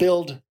bottom-up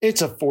build.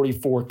 It's a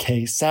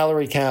 44K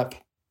salary cap.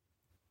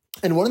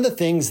 And one of the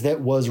things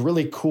that was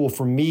really cool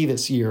for me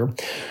this year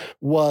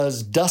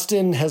was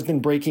Dustin has been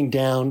breaking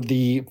down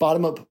the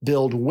bottom-up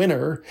build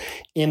winner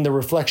in the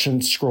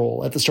reflection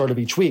scroll at the start of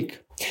each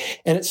week.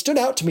 And it stood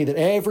out to me that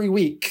every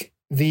week,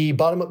 the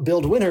bottom-up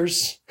build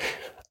winners,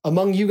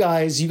 among you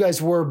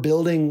guys were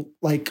building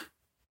like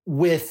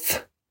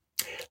with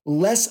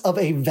less of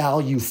a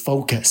value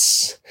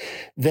focus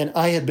than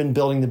I had been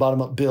building the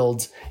bottom-up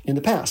builds in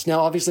the past. Now,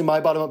 obviously, my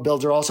bottom-up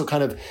builds are also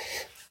kind of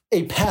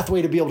a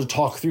pathway to be able to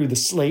talk through the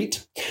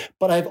slate,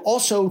 but I've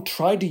also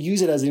tried to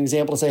use it as an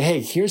example to say,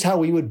 hey, here's how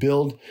we would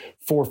build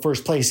for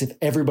first place if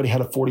everybody had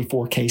a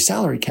 44K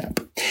salary cap.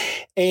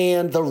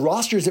 And the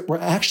rosters that were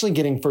actually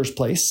getting first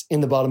place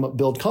in the bottom-up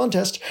build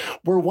contest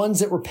were ones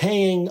that were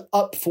paying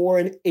up for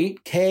an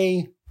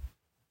 8K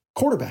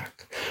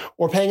quarterback,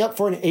 or paying up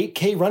for an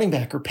 8K running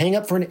back, or paying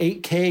up for an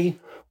 8K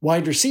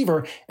wide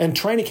receiver, and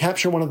trying to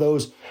capture one of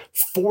those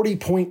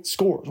 40-point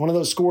scores, one of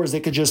those scores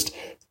that could just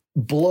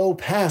blow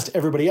past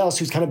everybody else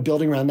who's kind of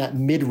building around that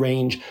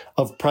mid-range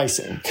of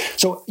pricing.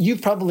 So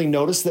you've probably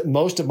noticed that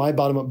most of my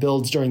bottom-up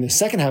builds during the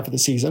second half of the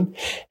season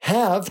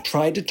have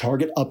tried to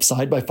target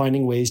upside by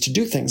finding ways to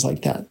do things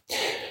like that.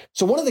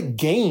 So one of the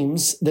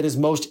games that is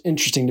most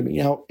interesting to me,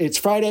 now it's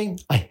Friday,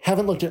 I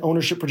haven't looked at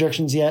ownership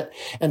projections yet,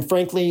 and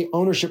frankly,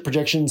 ownership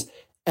projections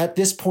at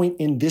this point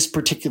in this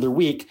particular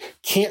week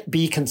can't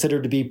be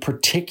considered to be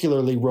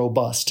particularly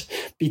robust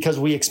because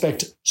we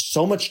expect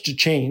so much to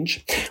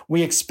change.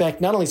 We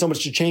expect not only so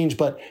much to change,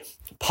 but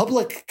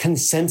public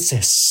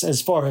consensus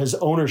as far as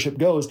ownership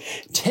goes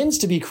tends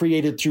to be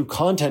created through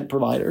content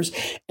providers,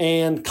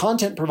 and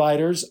content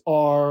providers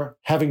are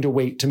having to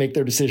wait to make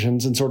their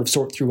decisions and sort of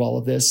sort through all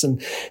of this. And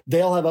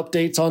they'll have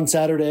updates on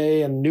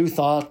Saturday and new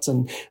thoughts,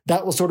 and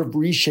that will sort of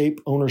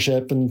reshape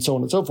ownership and so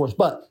on and so forth.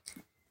 But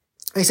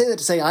I say that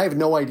to say I have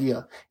no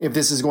idea if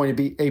this is going to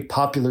be a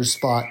popular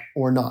spot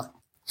or not.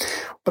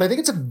 But I think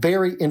it's a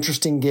very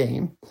interesting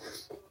game,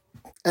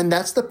 and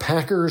that's the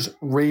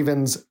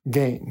Packers-Ravens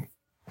game.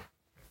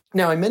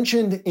 Now, I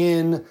mentioned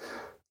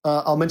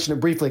I'll mention it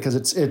briefly because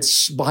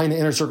it's behind the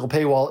Inner Circle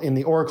paywall in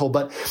the Oracle,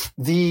 but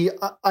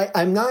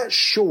I'm not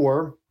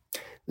sure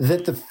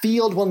that the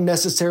field will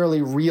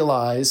necessarily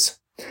realize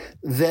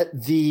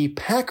that the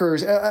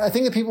Packers, I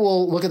think that people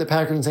will look at the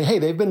Packers and say, hey,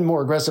 they've been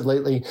more aggressive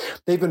lately.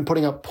 They've been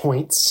putting up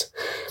points.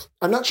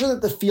 I'm not sure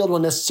that the field will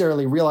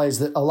necessarily realize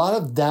that a lot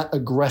of that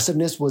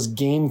aggressiveness was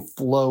game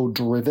flow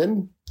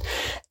driven.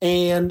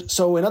 And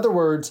so in other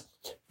words,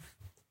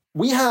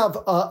 we have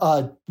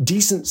a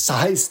decent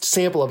sized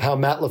sample of how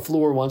Matt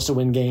LaFleur wants to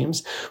win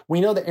games.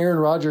 We know that Aaron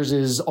Rodgers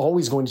is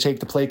always going to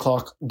take the play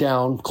clock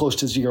down close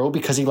to zero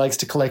because he likes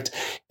to collect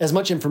as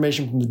much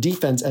information from the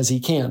defense as he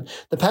can.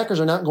 The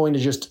Packers are not going to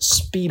just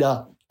speed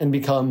up and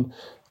become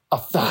a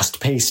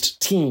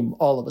fast-paced team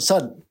all of a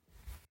sudden.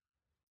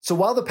 So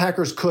while the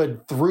Packers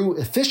could, through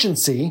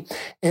efficiency,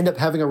 end up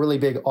having a really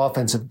big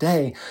offensive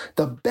day,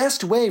 the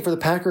best way for the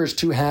Packers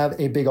to have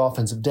a big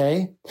offensive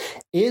day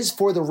is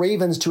for the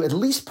Ravens to at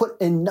least put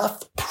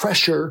enough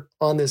pressure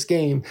on this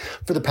game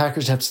for the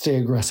Packers to have to stay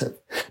aggressive.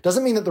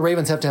 Doesn't mean that the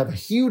Ravens have to have a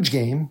huge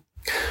game,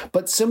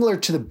 but similar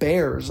to the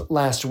Bears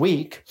last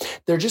week,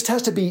 there just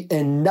has to be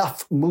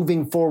enough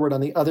moving forward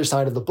on the other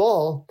side of the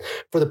ball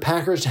for the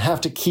Packers to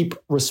have to keep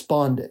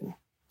responding.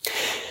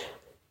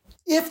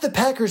 If the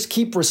Packers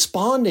keep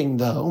responding,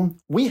 though,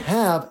 we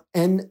have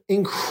an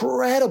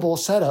incredible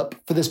setup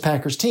for this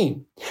Packers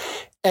team.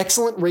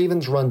 Excellent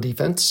Ravens run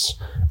defense,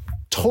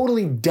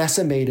 totally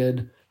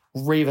decimated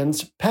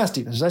Ravens pass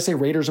defense. Did I say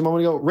Raiders a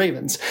moment ago?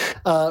 Ravens.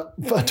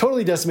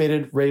 Totally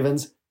decimated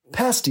Ravens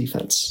pass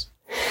defense.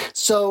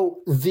 So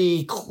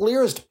the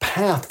clearest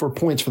path for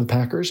points for the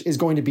Packers is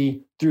going to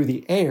be through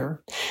the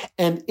air.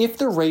 And if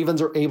the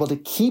Ravens are able to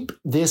keep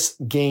this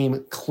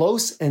game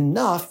close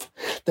enough,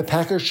 the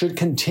Packers should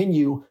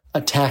continue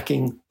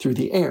attacking through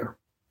the air.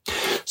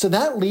 So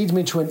that leads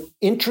me to an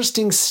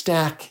interesting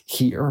stack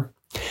here.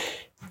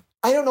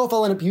 I don't know if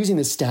I'll end up using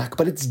this stack,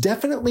 but it's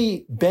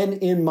definitely been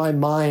in my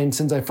mind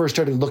since I first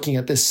started looking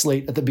at this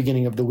slate at the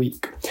beginning of the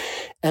week.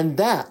 And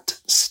that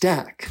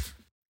stack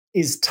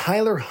is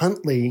Tyler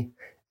Huntley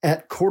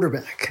at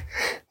quarterback.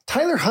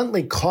 Tyler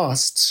Huntley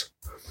costs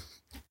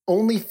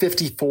only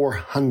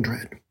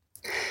 $5,400.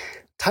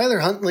 Tyler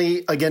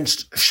Huntley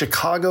against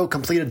Chicago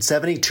completed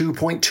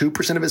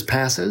 72.2% of his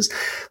passes.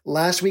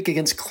 Last week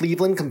against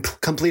Cleveland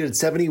completed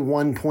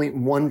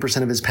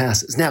 71.1% of his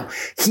passes. Now,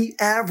 he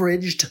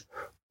averaged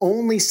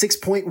only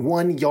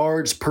 6.1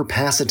 yards per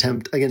pass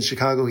attempt against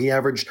Chicago. He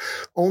averaged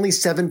only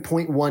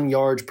 7.1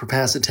 yards per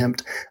pass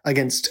attempt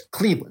against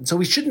Cleveland. So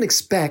we shouldn't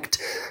expect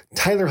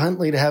Tyler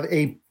Huntley to have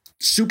a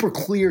super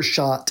clear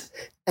shot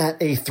at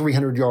a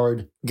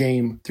 300-yard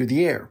game through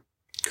the air.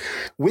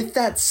 With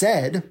that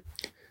said,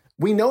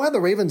 we know how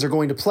the Ravens are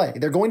going to play.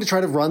 They're going to try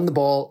to run the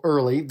ball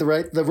early. The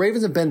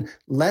Ravens have been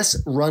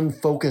less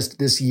run-focused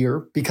this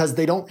year because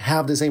they don't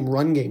have the same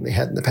run game they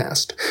had in the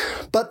past.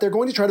 But they're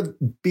going to try to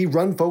be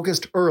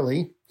run-focused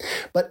early.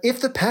 But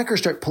if the Packers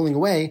start pulling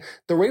away,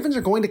 the Ravens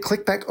are going to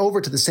click back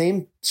over to the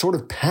same sort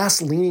of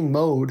pass-leaning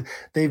mode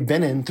they've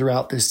been in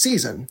throughout this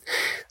season.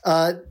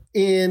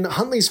 In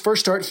Huntley's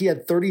first start, he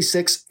had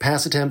 36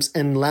 pass attempts,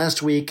 and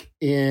last week,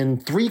 in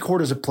 3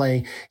 quarters of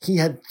play, he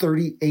had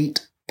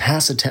 38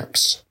 pass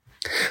attempts.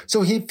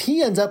 So if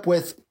he ends up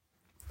with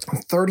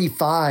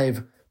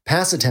 35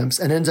 pass attempts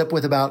and ends up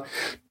with about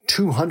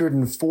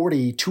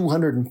 240,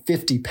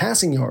 250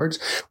 passing yards,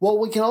 well,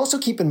 we can also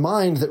keep in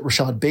mind that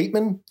Rashad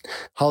Bateman,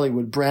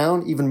 Hollywood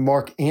Brown, even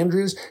Mark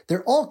Andrews,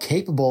 they're all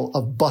capable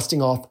of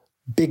busting off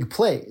big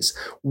plays.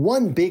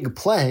 One big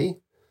play,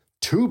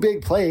 2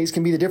 big plays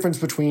can be the difference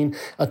between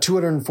a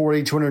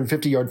 240,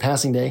 250-yard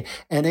passing day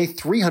and a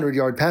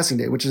 300-yard passing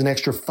day, which is an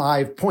extra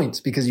 5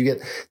 points because you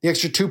get the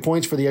extra 2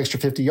 points for the extra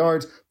 50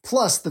 yards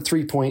plus the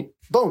 3-point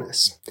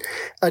bonus.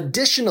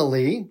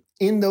 Additionally,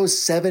 in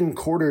those 7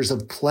 quarters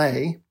of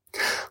play,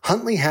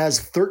 Huntley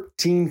has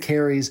 13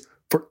 carries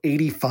for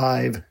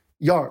 85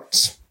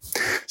 yards.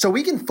 So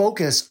we can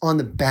focus on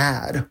the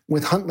bad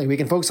with Huntley. We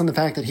can focus on the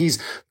fact that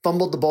he's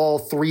fumbled the ball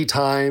 3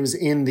 times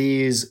in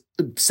these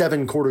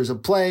 7 quarters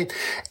of play,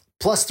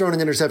 plus thrown an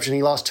interception.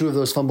 He lost 2 of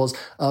those fumbles,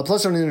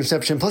 plus thrown an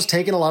interception, plus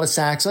taken a lot of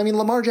sacks. I mean,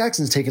 Lamar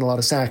Jackson's taken a lot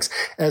of sacks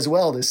as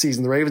well this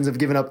season. The Ravens have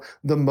given up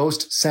the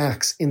most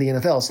sacks in the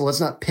NFL. So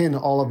let's not pin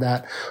all of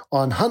that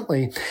on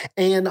Huntley.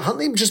 And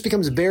Huntley just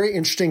becomes very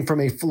interesting from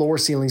a floor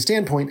ceiling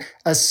standpoint,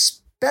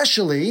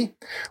 especially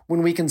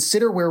when we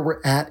consider where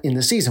we're at in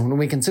the season, when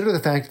we consider the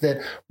fact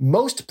that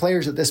most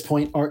players at this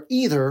point are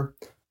either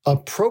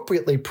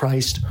appropriately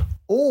priced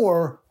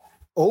or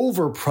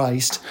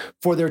overpriced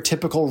for their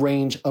typical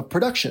range of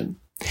production.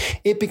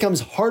 It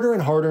becomes harder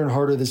and harder and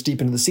harder this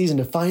deep into the season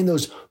to find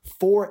those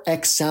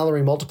 4x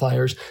salary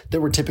multipliers that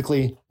we're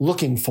typically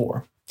looking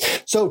for.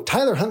 So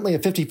Tyler Huntley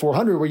at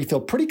 5,400, where you feel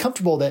pretty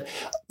comfortable that,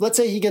 let's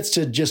say he gets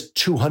to just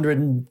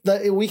 200,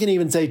 we can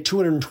even say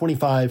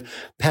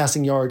 225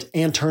 passing yards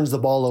and turns the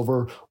ball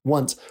over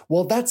once.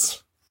 Well,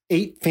 that's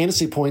 8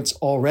 fantasy points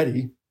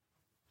already.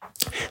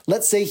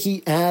 Let's say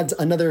he adds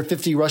another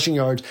 50 rushing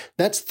yards.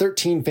 That's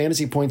 13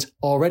 fantasy points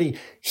already.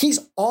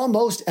 He's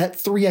almost at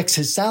 3x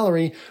his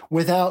salary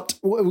with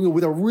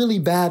a really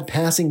bad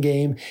passing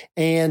game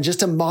and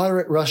just a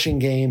moderate rushing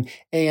game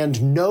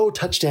and no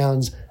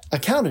touchdowns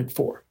accounted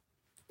for.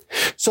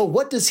 So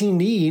what does he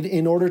need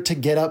in order to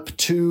get up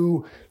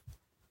to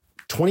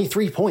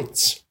 23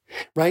 points,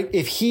 right?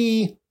 If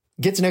he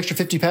gets an extra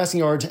 50 passing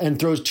yards and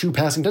throws 2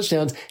 passing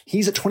touchdowns,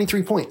 he's at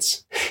 23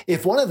 points.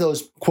 If one of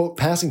those, quote,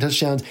 passing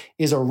touchdowns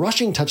is a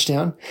rushing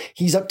touchdown,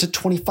 he's up to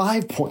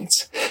 25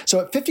 points. So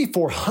at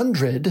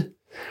 5,400,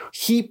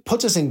 he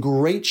puts us in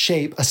great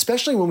shape,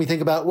 especially when we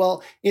think about,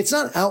 well, it's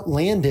not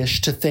outlandish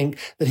to think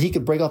that he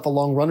could break off a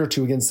long run or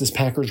 2 against this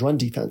Packers run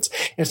defense.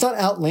 It's not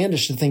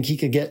outlandish to think he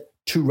could get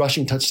 2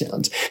 rushing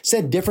touchdowns.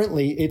 Said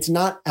differently, it's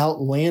not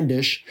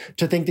outlandish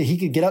to think that he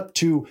could get up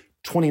to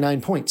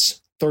 29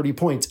 points, 30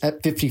 points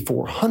at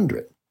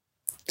 5,400.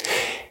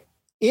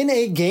 in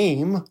a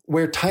game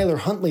where Tyler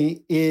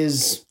Huntley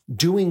is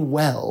doing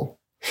well,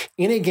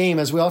 in a game,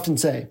 as we often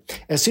say,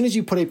 as soon as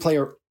you put a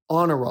player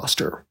on a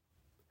roster,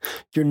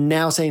 you're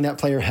now saying that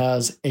player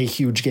has a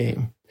huge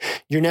game.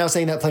 You're now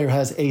saying that player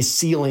has a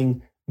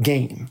ceiling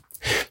game.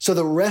 So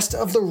the rest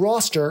of the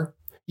roster,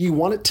 you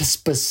want it to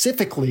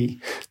specifically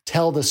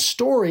tell the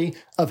story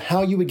of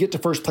how you would get to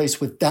first place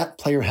with that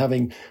player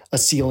having a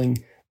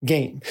ceiling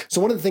game.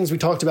 So one of the things we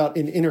talked about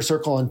in Inner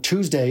Circle on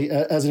Tuesday,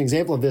 as an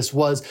example of this,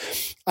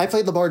 was I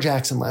played Lamar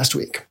Jackson last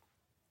week.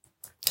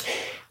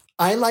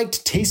 I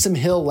liked Taysom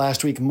Hill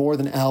last week more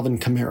than Alvin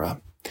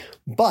Kamara.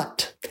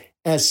 But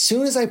as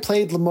soon as I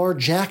played Lamar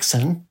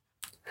Jackson,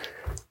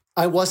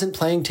 I wasn't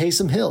playing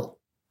Taysom Hill.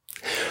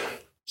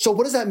 So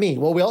what does that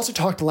mean? Well, we also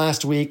talked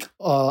last week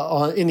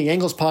in the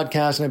Angles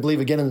podcast, and I believe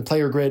again in the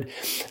player grid,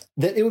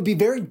 that it would be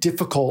very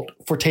difficult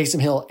for Taysom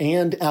Hill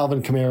and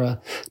Alvin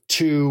Kamara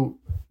to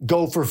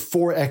go for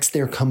 4x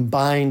their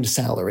combined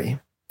salary.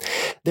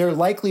 Their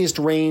likeliest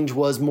range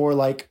was more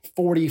like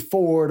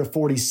 44 to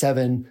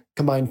 47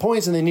 combined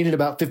points, and they needed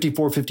about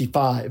 54,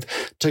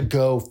 55 to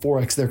go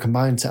 4x their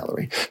combined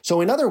salary.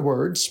 So in other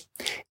words,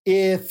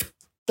 if,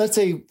 let's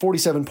say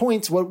 47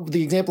 points, what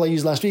the example I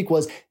used last week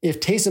was if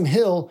Taysom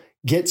Hill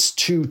gets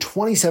to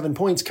 27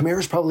 points,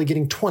 Kamara's probably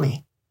getting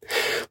 20.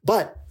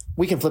 But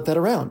we can flip that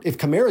around. If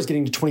Kamara's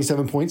getting to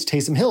 27 points,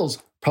 Taysom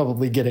Hill's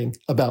probably getting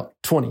about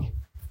 20.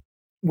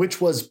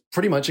 Which was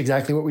pretty much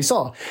exactly what we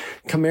saw.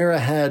 Kamara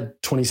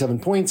had 27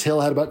 points.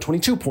 Hill had about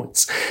 22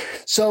 points.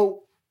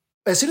 So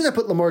as soon as I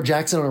put Lamar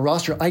Jackson on a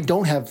roster, I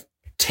don't have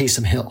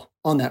Taysom Hill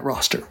on that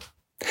roster.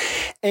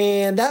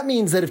 And that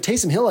means that if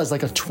Taysom Hill has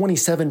like a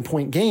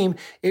 27-point game,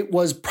 it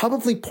was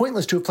probably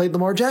pointless to have played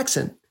Lamar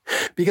Jackson.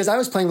 Because I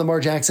was playing Lamar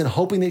Jackson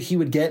hoping that he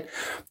would get,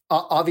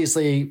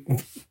 obviously,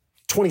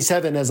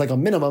 27 as like a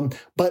minimum,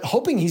 but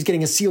hoping he's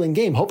getting a ceiling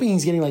game, hoping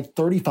he's getting like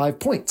 35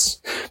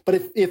 points. But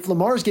if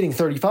Lamar's getting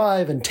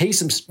 35 and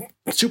Taysom's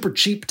super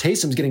cheap,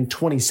 Taysom's getting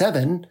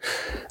 27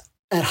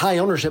 at high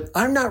ownership,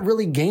 I'm not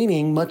really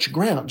gaining much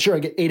ground. Sure, I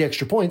get 8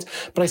 extra points,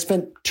 but I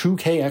spent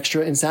 $2K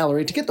extra in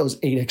salary to get those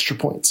 8 extra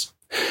points.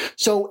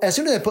 So as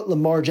soon as I put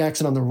Lamar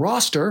Jackson on the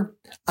roster,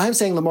 I'm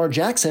saying Lamar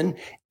Jackson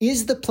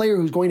is the player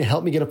who's going to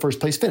help me get a first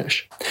place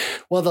finish.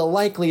 Well, the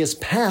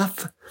likeliest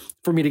path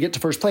for me to get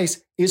to first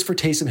place is for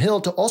Taysom Hill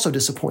to also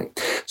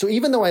disappoint. So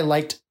even though I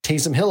liked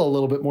Taysom Hill a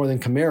little bit more than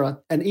Kamara,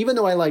 and even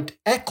though I liked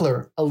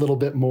Eckler a little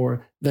bit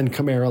more than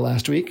Kamara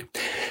last week,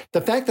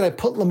 the fact that I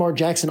put Lamar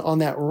Jackson on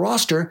that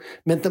roster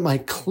meant that my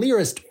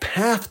clearest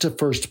path to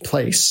first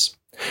place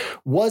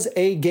was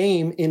a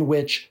game in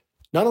which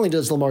not only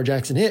does Lamar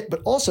Jackson hit,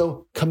 but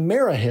also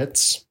Kamara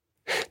hits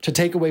to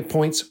take away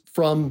points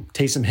from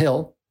Taysom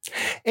Hill.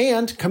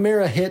 And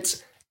Kamara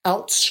hits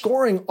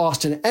outscoring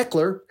Austin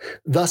Eckler,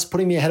 thus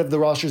putting me ahead of the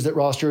rosters that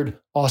rostered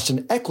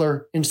Austin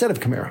Eckler instead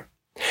of Kamara.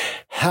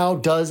 How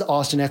does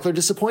Austin Eckler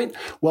disappoint?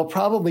 Well,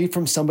 probably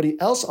from somebody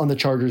else on the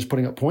Chargers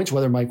putting up points,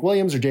 whether Mike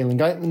Williams or Jalen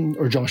Guyton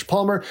or Josh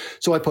Palmer.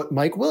 So I put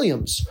Mike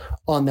Williams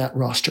on that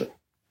roster.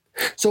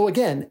 So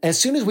again, as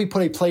soon as we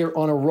put a player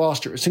on a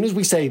roster, as soon as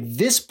we say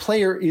this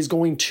player is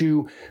going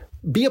to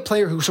be a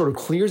player who sort of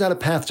clears out a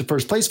path to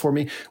first place for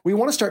me, we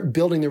want to start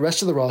building the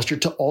rest of the roster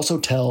to also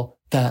tell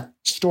that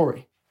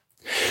story.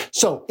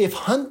 So if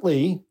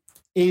Huntley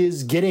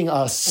is getting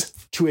us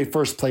to a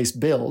first place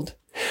build,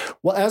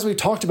 well, as we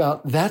talked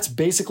about, that's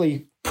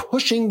basically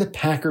pushing the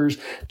Packers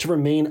to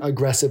remain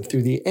aggressive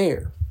through the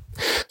air.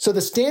 So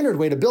the standard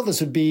way to build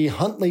this would be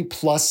Huntley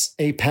plus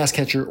a pass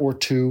catcher or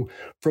two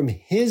from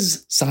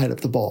his side of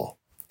the ball.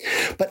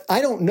 But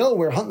I don't know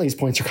where Huntley's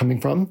points are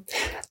coming from.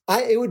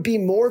 It would be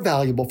more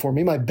valuable for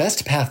me. My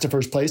best path to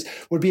first place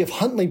would be if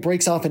Huntley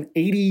breaks off an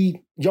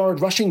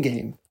 80-yard rushing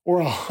game or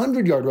a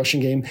 100-yard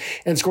rushing game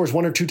and scores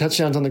 1 or 2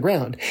 touchdowns on the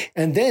ground.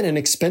 And then an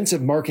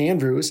expensive Mark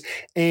Andrews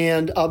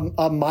and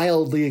a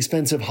mildly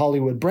expensive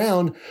Hollywood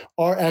Brown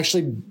are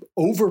actually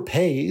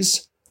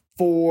overpays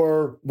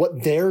for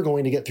what they're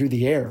going to get through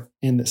the air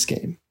in this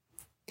game.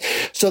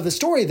 So the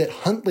story that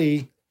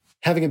Huntley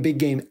having a big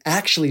game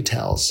actually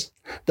tells,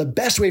 the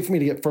best way for me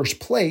to get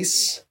first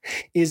place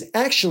is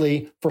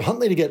actually for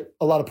Huntley to get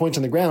a lot of points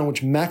on the ground,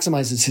 which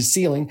maximizes his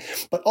ceiling,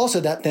 but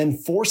also that then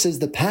forces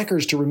the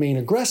Packers to remain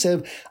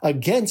aggressive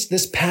against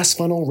this pass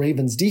funnel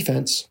Ravens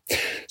defense.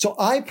 So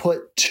I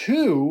put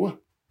 2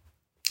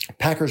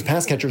 Packers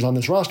pass catchers on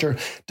this roster,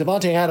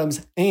 Davante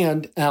Adams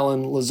and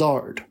Allen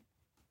Lazard.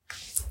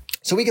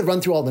 So we could run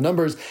through all the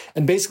numbers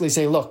and basically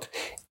say, look,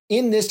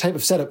 in this type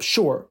of setup,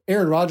 sure,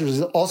 Aaron Rodgers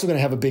is also going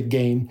to have a big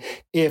game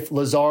if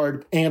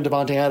Lazard and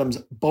Davante Adams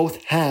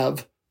both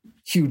have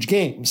huge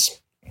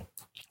games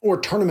or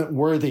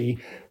tournament-worthy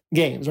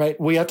games, right?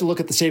 We have to look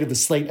at the state of the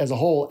slate as a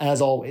whole,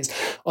 as always.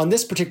 On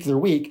this particular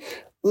week,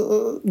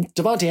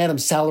 Davante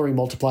Adams' salary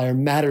multiplier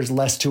matters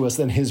less to us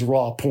than his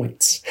raw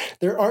points.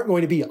 There aren't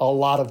going to be a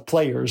lot of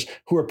players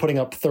who are putting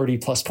up 30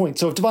 plus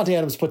points. So if Davante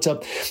Adams puts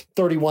up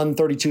 31,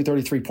 32,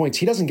 33 points,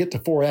 he doesn't get to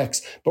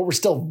 4X, but we're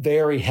still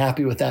very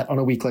happy with that on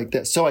a week like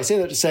this. So I say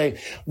that to say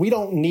we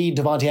don't need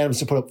Davante Adams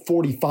to put up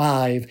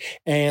 45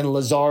 and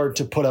Lazard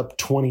to put up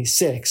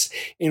 26,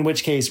 in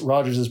which case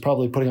Rodgers is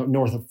probably putting up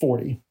north of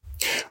 40.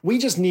 We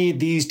just need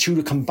these two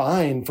to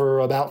combine for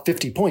about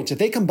 50 points. If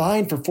they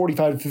combine for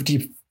 45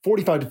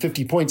 to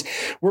 50 points,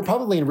 we're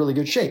probably in really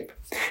good shape.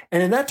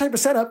 And in that type of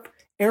setup,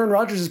 Aaron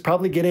Rodgers is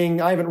probably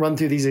getting, I haven't run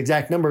through these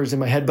exact numbers in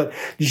my head, but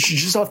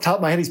just off the top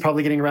of my head, he's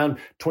probably getting around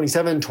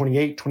 27,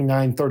 28,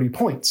 29, 30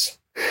 points.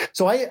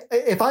 So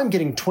if I'm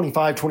getting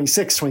 25,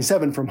 26,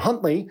 27 from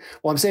Huntley,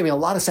 well, I'm saving a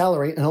lot of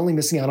salary and only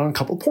missing out on a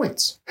couple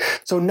points.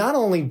 So not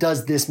only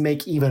does this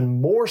make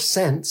even more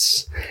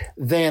sense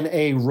than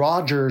a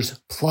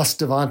Rodgers plus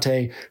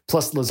Davante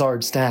plus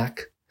Lazard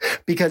stack,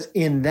 because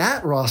in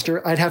that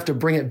roster, I'd have to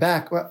bring it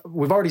back.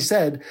 We've already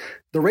said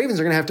the Ravens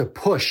are going to have to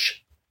push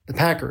the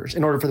Packers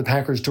in order for the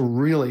Packers to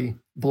really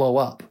blow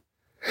up.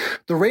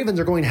 The Ravens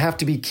are going to have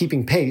to be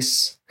keeping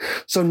pace.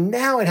 So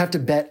now I'd have to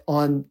bet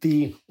on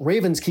the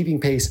Ravens keeping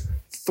pace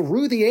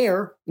through the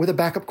air with a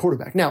backup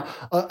quarterback. Now,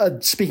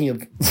 speaking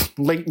of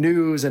late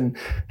news and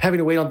having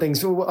to wait on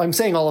things, I'm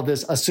saying all of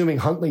this assuming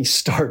Huntley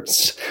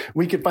starts.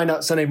 We could find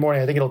out Sunday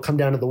morning. I think it'll come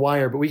down to the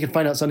wire, but we could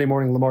find out Sunday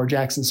morning Lamar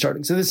Jackson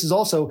starting. So this is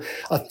also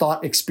a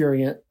thought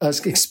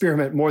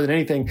experiment more than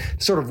anything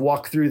to sort of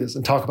walk through this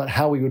and talk about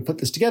how we would put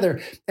this together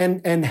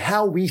and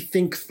how we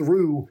think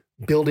through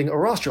building a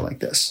roster like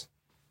this.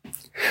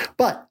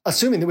 But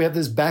assuming that we have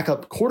this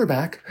backup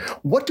quarterback,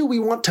 what do we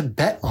want to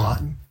bet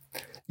on?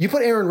 You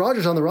put Aaron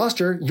Rodgers on the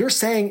roster, you're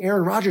saying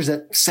Aaron Rodgers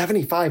at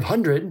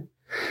 7,500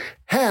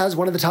 has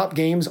one of the top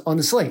games on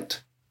the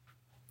slate.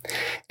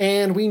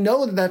 And we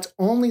know that that's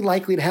only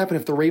likely to happen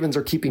if the Ravens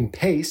are keeping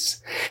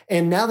pace.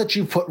 And now that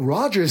you put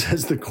Rodgers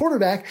as the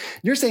quarterback,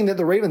 you're saying that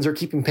the Ravens are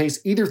keeping pace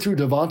either through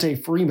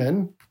Devontae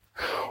Freeman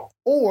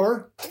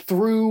or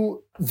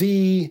through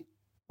the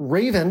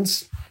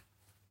Ravens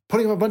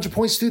putting a bunch of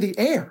points through the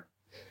air.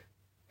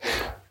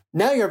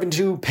 Now you're having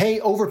to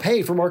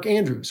overpay for Mark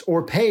Andrews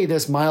or pay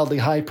this mildly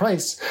high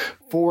price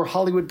for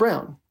Hollywood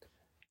Brown.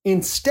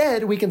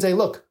 Instead, we can say,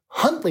 look,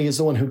 Huntley is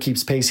the one who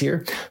keeps pace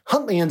here.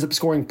 Huntley ends up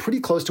scoring pretty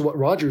close to what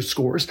Rodgers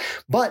scores,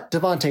 but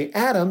Davante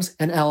Adams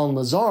and Allen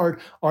Lazard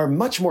are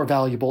much more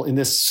valuable in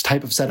this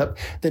type of setup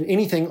than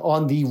anything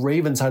on the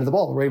Ravens side of the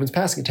ball, the Ravens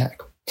passing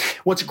attack.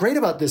 What's great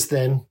about this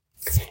then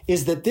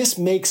is that this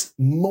makes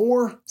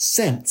more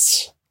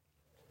sense,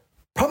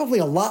 probably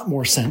a lot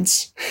more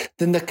sense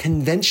than the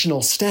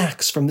conventional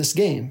stacks from this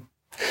game.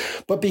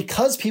 But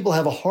because people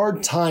have a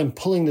hard time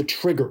pulling the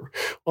trigger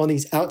on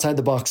these outside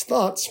the box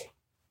thoughts,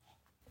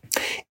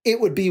 it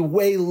would be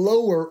way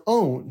lower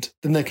owned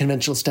than the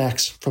conventional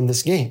stacks from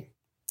this game.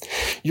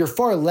 You're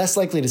far less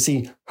likely to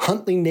see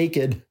Huntley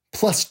naked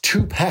plus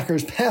two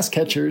Packers pass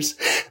catchers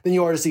than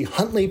you are to see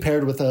Huntley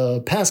paired with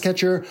a pass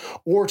catcher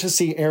or to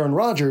see Aaron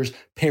Rodgers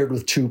paired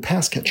with two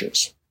pass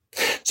catchers.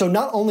 So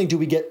not only do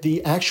we get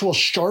the actual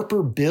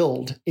sharper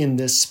build in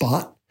this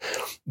spot,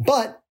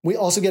 but we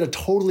also get a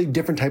totally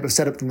different type of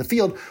setup from the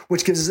field,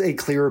 which gives us a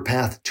clearer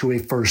path to a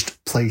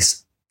first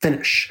place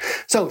finish.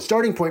 So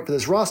starting point for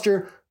this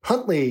roster,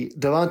 Huntley,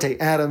 Davante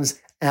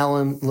Adams,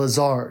 Allen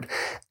Lazard.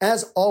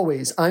 As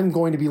always, I'm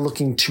going to be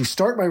looking to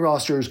start my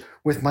rosters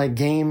with my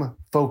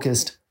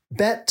game-focused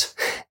bet.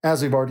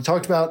 As we've already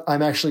talked about,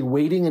 I'm actually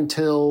waiting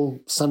until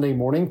Sunday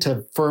morning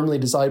to firmly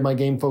decide my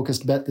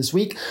game-focused bet this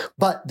week.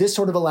 But this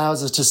sort of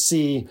allows us to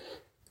see,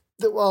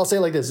 well, I'll say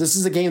it like this. This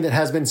is a game that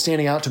has been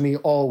standing out to me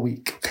all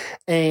week.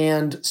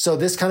 And so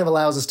this kind of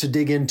allows us to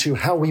dig into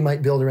how we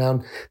might build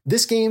around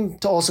this game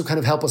to also kind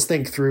of help us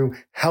think through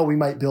how we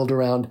might build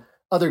around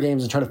other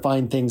games and try to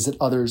find things that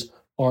others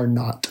are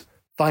not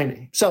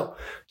finding. So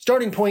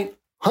starting point,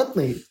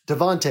 Huntley,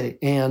 Davante,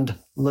 and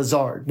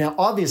Lazard. Now,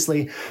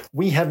 obviously,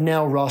 we have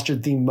now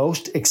rostered the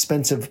most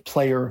expensive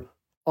player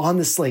on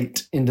the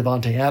slate in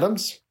Davante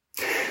Adams.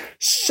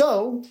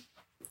 So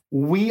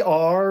we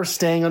are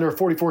staying under a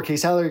 44K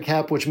salary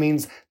cap, which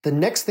means the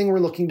next thing we're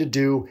looking to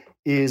do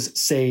is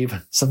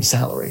save some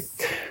salary.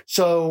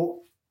 So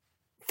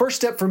first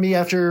step for me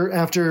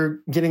after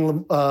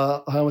getting,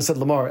 I almost said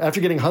Lamar, after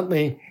getting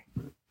Huntley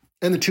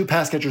and the two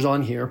pass catchers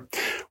on here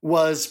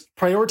was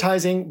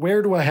prioritizing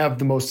where do I have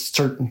the most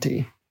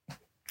certainty?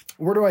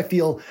 Where do I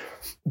feel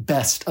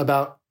best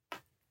about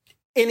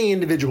any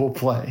individual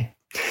play?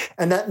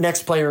 And that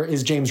next player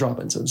is James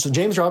Robinson. So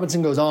James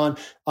Robinson goes on.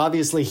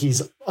 Obviously,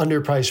 he's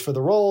underpriced for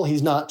the role.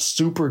 He's not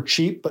super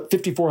cheap, but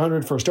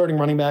 $5,400 for a starting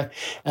running back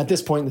at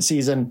this point in the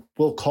season,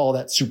 we'll call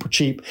that super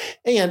cheap.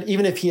 And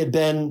even if he had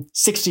been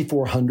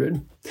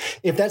 $6,400,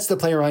 if that's the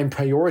player I'm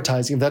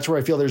prioritizing, if that's where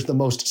I feel there's the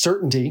most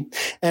certainty,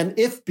 and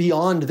if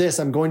beyond this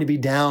I'm going to be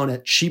down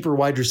at cheaper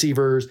wide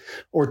receivers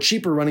or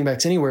cheaper running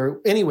backs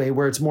anyway,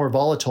 where it's more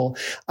volatile,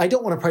 I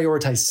don't want to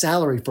prioritize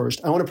salary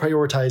first. I want to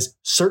prioritize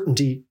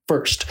certainty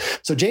first.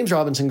 So James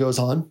Robinson goes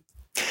on.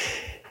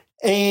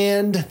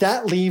 And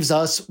that leaves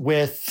us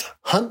with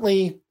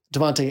Huntley,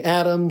 Devontae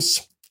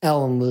Adams,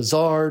 Allen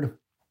Lazard,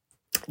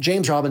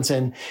 James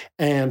Robinson,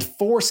 and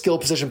 4 skill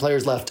position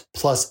players left,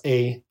 plus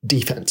a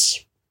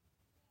defense.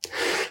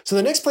 So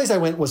the next place I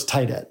went was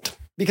tight end,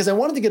 because I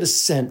wanted to get a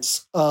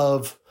sense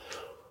of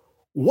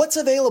what's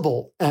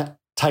available at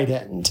tight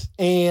end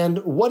and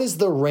what is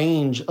the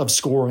range of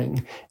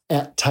scoring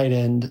at tight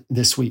end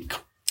this week.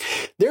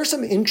 There are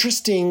some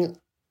interesting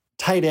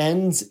tight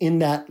ends in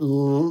that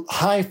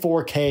high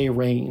 4K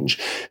range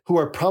who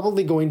are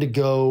probably going to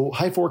go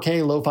high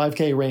 4K, low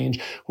 5K range,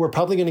 who are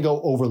probably going to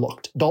go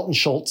overlooked. Dalton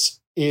Schultz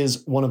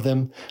is one of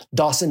them.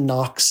 Dawson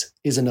Knox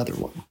is another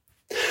one.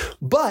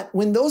 But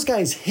when those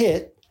guys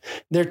hit,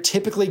 they're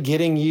typically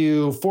getting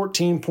you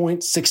 14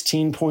 points,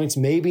 16 points,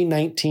 maybe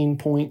 19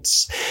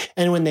 points.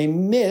 And when they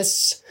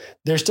miss,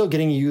 they're still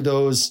getting you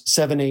those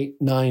 7,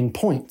 8, 9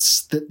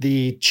 points that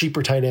the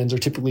cheaper tight ends are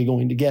typically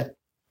going to get.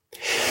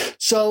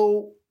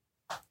 So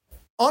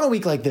on a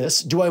week like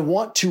this, do I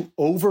want to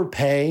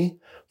overpay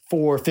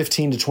for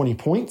 15 to 20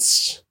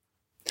 points?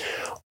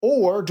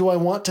 Or do I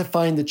want to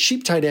find the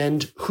cheap tight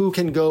end who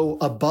can go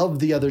above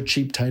the other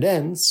cheap tight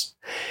ends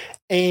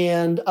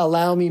and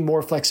allow me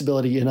more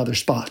flexibility in other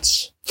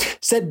spots?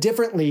 Said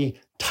differently,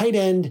 tight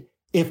end,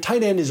 if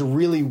tight end is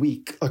really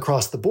weak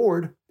across the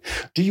board,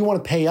 do you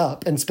want to pay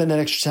up and spend that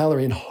extra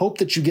salary and hope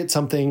that you get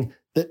something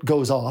that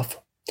goes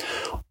off?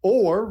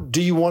 Or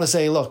do you want to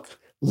say, look,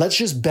 let's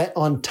just bet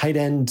on tight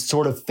end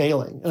sort of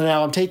failing? And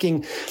now I'm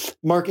taking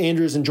Mark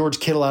Andrews and George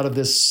Kittle out of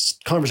this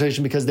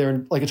conversation because they're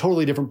in like a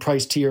totally different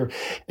price tier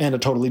and a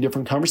totally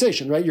different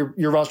conversation, right? You're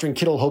rostering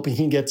Kittle hoping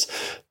he gets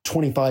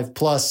 25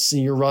 plus,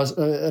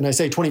 and I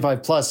say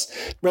 25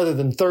 plus rather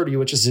than 30,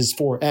 which is his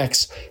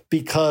 4X,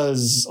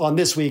 because on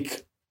this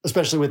week,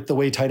 especially with the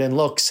way tight end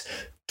looks,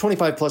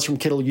 25 plus from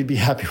Kittle, you'd be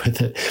happy with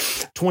it.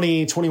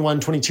 20, 21,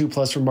 22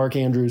 plus from Mark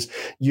Andrews,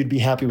 you'd be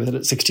happy with it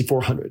at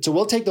 6,400. So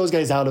we'll take those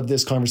guys out of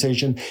this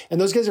conversation.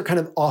 And those guys are kind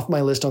of off my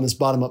list on this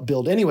bottom-up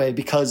build anyway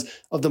because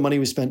of the money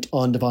we spent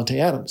on Devontae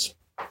Adams.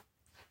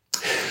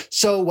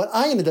 So what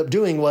I ended up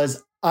doing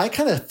was I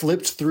kind of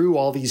flipped through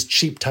all these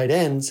cheap tight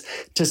ends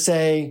to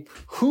say,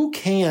 who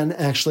can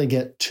actually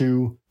get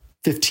to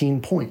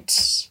 15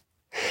 points?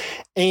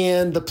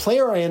 And the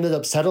player I ended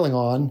up settling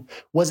on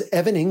was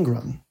Evan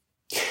Ingram.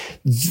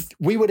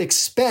 We would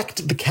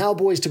expect the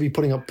Cowboys to be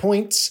putting up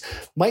points.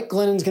 Mike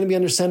Glennon's going to be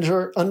under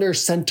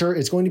center.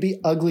 It's going to be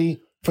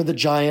ugly for the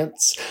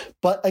Giants.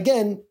 But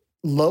again,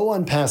 low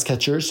on pass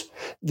catchers.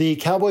 The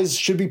Cowboys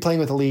should be playing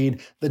with a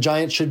lead. The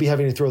Giants should be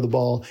having to throw the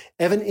ball.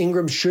 Evan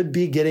Ingram should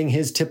be getting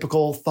his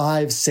typical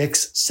 5,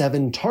 6,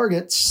 7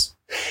 targets.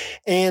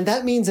 And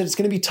that means that it's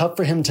going to be tough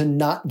for him to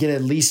not get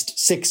at least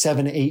 6,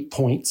 7, 8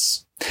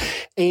 points.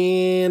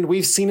 And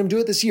we've seen him do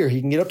it this year.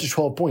 He can get up to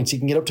 12 points. He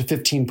can get up to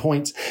 15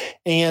 points.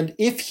 And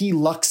if he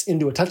lucks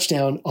into a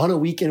touchdown on a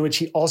week in which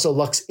he also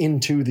lucks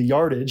into the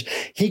yardage,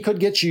 he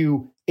could get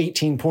you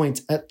 18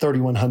 points at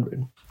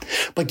 3,100.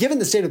 But given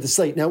the state of the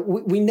slate, now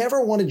we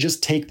never want to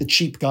just take the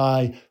cheap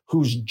guy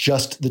who's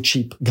just the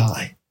cheap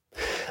guy.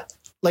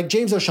 Like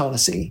James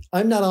O'Shaughnessy.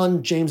 I'm not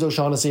on James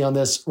O'Shaughnessy on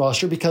this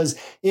roster because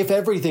if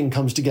everything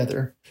comes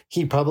together,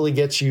 he probably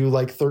gets you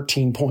like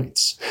 13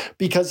 points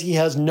because he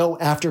has no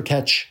after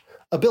catch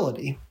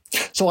ability.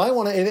 So I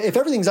want to, if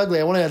everything's ugly,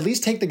 I want to at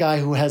least take the guy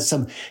who has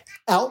some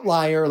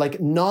outlier, like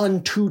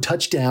non-2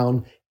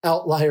 touchdown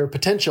outlier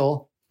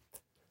potential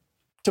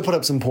to put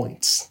up some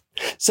points.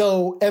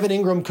 So Evan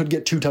Ingram could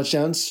get 2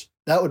 touchdowns.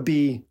 That would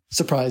be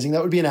surprising.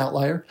 That would be an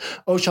outlier.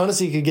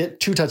 O'Shaughnessy could get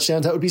 2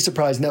 touchdowns. That would be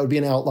surprising. That would be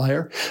an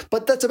outlier.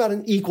 But that's about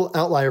an equal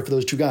outlier for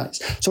those 2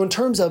 guys. So in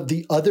terms of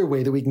the other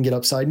way that we can get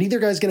upside, neither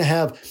guy's going to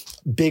have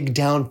big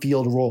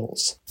downfield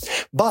roles.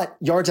 But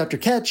yards after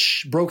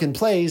catch, broken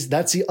plays,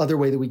 that's the other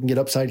way that we can get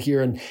upside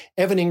here. And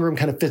Evan Ingram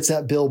kind of fits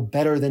that bill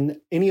better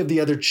than any of the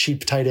other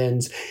cheap tight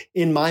ends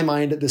in my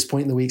mind at this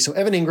point in the week. So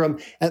Evan Ingram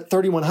at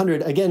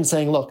 3,100, again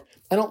saying, look,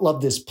 I don't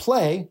love this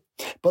play,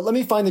 but let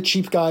me find the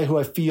cheap guy who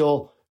I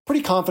feel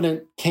pretty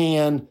confident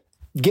can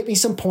get me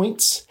some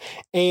points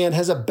and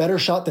has a better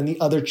shot than the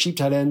other cheap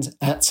tight ends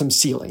at some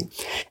ceiling.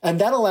 And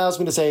that allows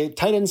me to say,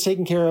 tight end's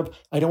taken care of.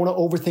 I don't want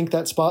to overthink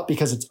that spot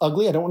because it's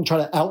ugly. I don't want to try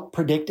to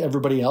out-predict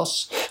everybody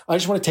else. I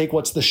just want to take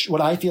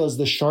what I feel is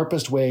the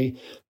sharpest way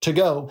to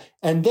go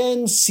and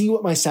then see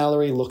what my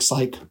salary looks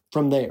like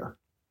from there.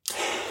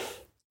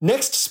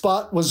 Next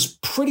spot was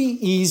pretty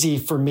easy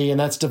for me, and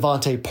that's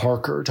Devontae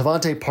Parker.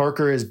 Devontae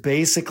Parker has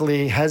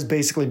basically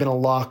been a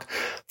lock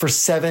for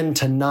 7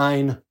 to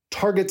 9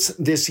 targets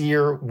this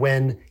year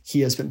when he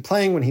has been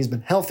playing, when he's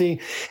been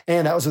healthy,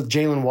 and that was with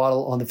Jalen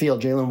Waddle on the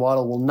field. Jalen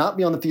Waddle will not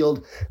be on the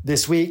field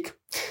this week,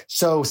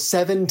 so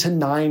 7 to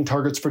 9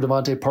 targets for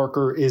Devontae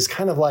Parker is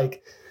kind of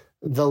like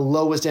the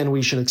lowest end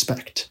we should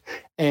expect.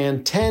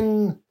 And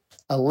 10,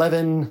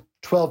 11,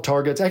 12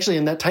 targets. Actually,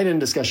 in that tight end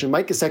discussion,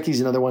 Mike Gesicki's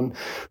another one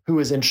who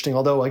is interesting.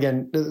 Although,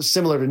 again,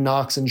 similar to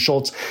Knox and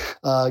Schultz,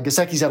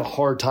 Gesicki's had a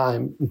hard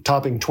time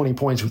topping 20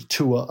 points with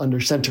Tua under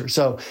center.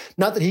 So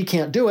not that he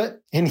can't do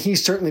it. And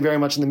he's certainly very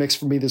much in the mix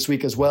for me this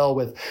week as well,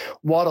 with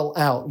Waddle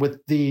out,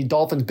 with the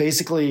Dolphins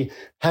basically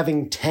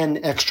having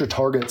 10 extra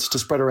targets to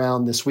spread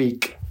around this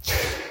week.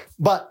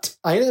 But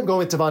I ended up going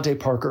with Devontae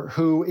Parker,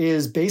 who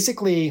is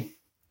basically,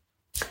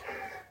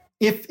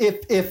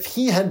 if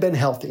he had been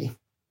healthy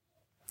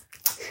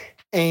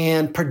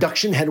and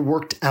production had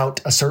worked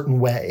out a certain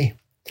way,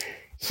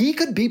 he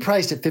could be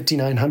priced at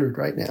 $5,900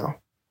 right now.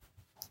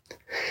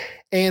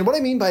 And what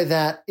I mean by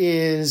that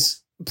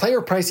is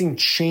player pricing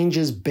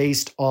changes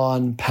based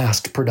on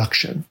past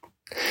production.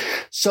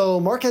 So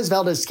Marquez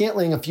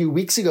Valdez-Scantling a few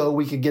weeks ago,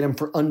 we could get him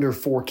for under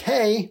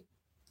 $4K.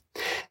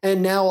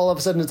 And now all of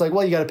a sudden it's like,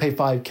 well, you got to pay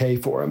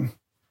 $5K for him.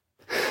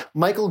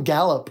 Michael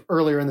Gallup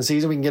earlier in the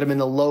season, we can get him in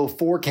the low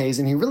 4Ks,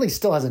 and he really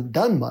still hasn't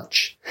done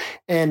much.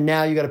 And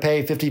now you got to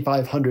pay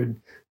 $5,500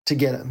 to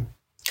get him.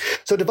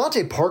 So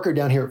Devontae Parker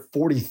down here at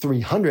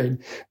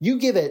 $4,300, you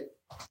give it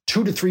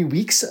 2 to 3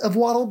 weeks of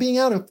Waddle being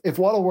out. If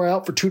Waddle were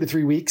out for 2 to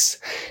 3 weeks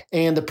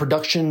and the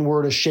production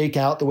were to shake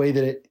out the way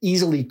that it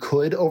easily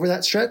could over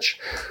that stretch,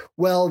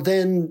 well,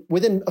 then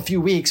within a few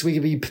weeks, we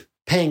could be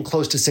paying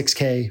close to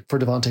 $6K for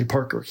Devontae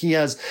Parker. He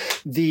has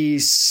the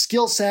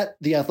skill set,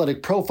 the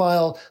athletic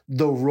profile,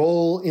 the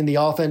role in the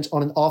offense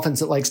on an offense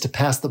that likes to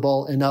pass the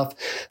ball enough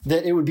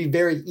that it would be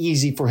very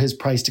easy for his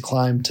price to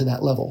climb to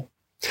that level.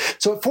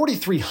 So at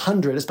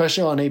 $4,300,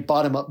 especially on a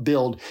bottom-up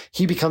build,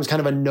 he becomes kind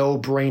of a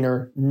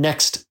no-brainer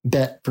next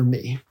bet for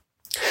me.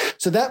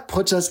 So that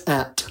puts us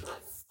at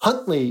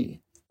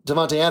Huntley,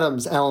 Devontae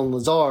Adams, Allen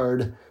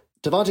Lazard,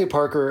 Devontae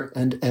Parker,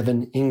 and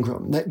Evan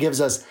Ingram. That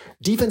gives us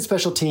defense,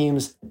 special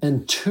teams,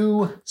 and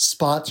 2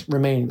 spots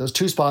remaining. Those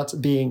 2 spots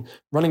being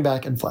running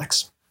back and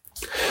flex.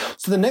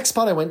 So the next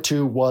spot I went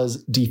to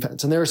was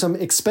defense. And there are some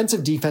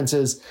expensive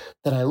defenses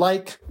that I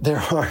like. There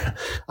are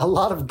a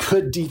lot of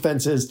good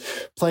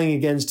defenses playing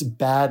against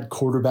bad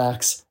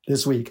quarterbacks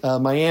this week.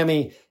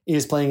 Miami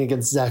is playing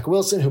against Zach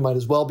Wilson, who might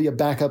as well be a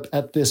backup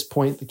at this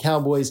point. The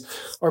Cowboys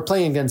are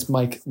playing against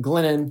Mike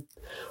Glennon.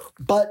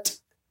 But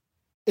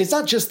it's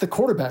not just the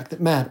quarterback that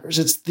matters.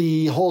 It's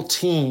the whole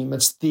team.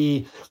 It's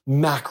the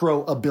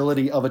macro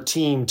ability of a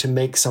team to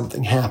make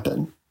something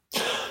happen.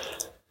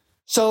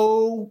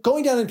 So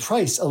going down in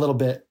price a little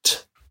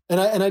bit, and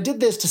I did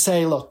this to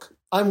say, look,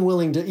 I'm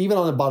willing to, even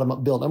on a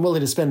bottom-up build, I'm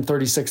willing to spend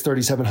 $3,600,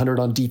 $3,700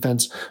 on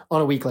defense on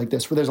a week like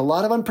this, where there's a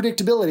lot of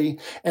unpredictability.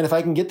 And if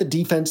I can get the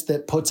defense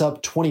that puts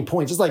up 20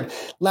 points, it's like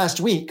last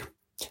week,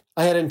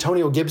 I had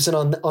Antonio Gibson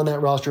on that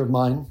roster of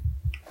mine.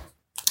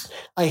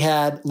 I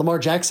had Lamar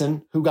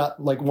Jackson, who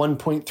got like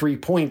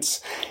 1.3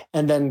 points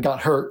and then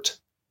got hurt.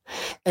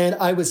 And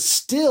I was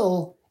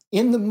still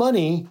in the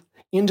money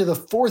into the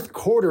fourth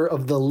quarter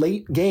of the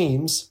late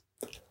games,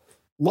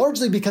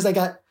 largely because I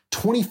got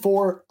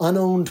 24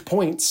 unowned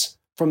points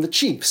from the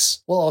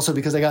Chiefs. Well, also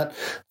because I got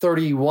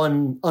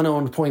 31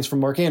 unowned points from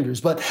Mark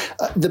Andrews. But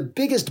the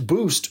biggest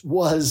boost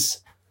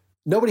was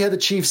nobody had the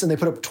Chiefs and they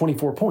put up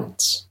 24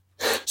 points.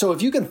 So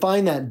if you can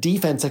find that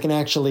defense that can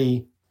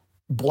actually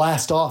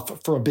blast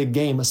off for a big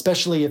game,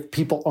 especially if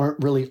people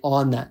aren't really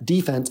on that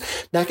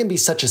defense, that can be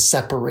such a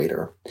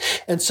separator.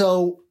 And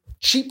so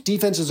cheap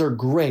defenses are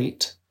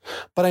great,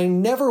 but I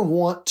never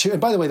want to, and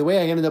by the way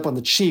I ended up on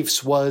the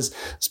Chiefs was,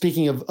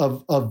 speaking of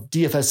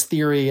DFS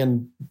theory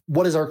and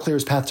what is our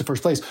clearest path to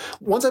first place,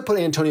 once I put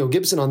Antonio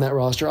Gibson on that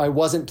roster, I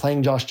wasn't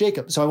playing Josh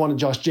Jacobs. So I wanted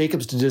Josh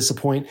Jacobs to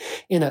disappoint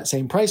in that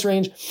same price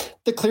range.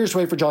 The clearest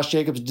way for Josh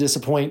Jacobs to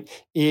disappoint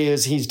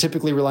is he's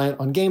typically reliant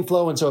on game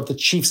flow. And so if the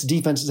Chiefs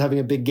defense is having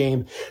a big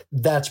game,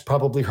 that's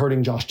probably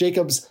hurting Josh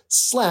Jacobs,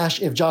 /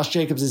 if Josh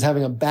Jacobs is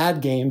having a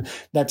bad game,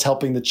 that's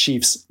helping the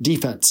Chiefs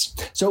defense.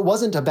 So it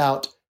wasn't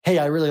about, hey,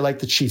 I really like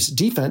the Chiefs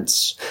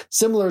defense,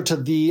 similar to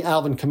the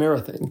Alvin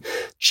Kamara thing.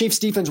 Chiefs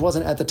defense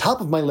wasn't at the top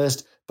of my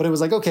list, but it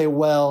was like, okay,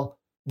 well,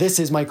 this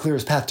is my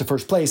clearest path to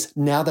first place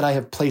now that I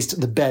have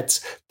placed the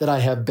bets that I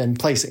have been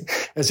placing.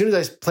 As soon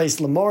as I placed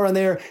Lamar on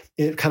there,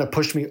 it kind of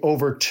pushed me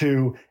over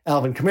to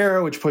Alvin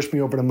Kamara, which pushed me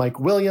over to Mike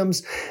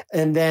Williams.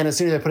 And then as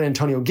soon as I put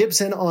Antonio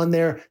Gibson on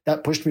there,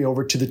 that pushed me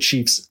over to the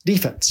Chiefs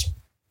defense.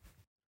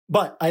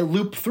 But I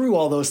looped through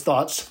all those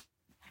thoughts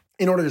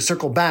in order to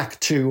circle back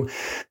to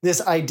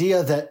this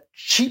idea that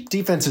cheap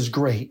defense is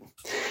great.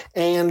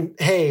 And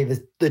hey,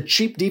 the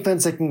cheap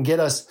defense that can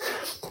get us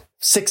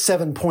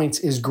 6-7 points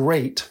is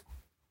great.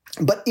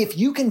 But if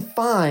you can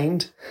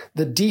find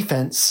the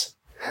defense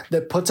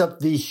that puts up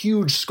the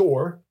huge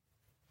score,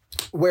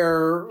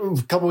 where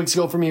a couple weeks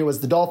ago for me it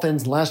was the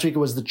Dolphins, and last week it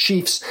was the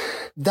Chiefs,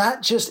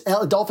 that just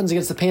Dolphins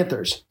against the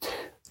Panthers,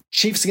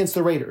 Chiefs against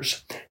the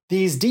Raiders.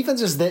 These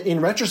defenses that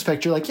in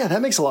retrospect, you're like, yeah,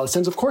 that makes a lot of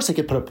sense. Of course they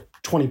could put up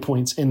 20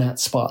 points in that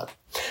spot,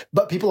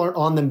 but people aren't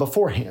on them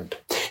beforehand.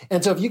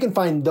 And so if you can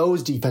find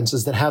those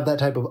defenses that have that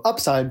type of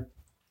upside,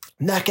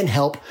 that can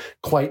help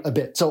quite a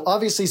bit. So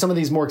obviously some of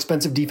these more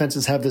expensive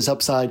defenses have this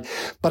upside,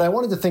 but I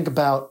wanted to think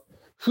about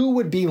who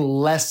would be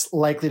less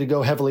likely to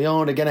go heavily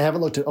owned. Again, I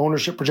haven't looked at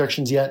ownership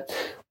projections yet,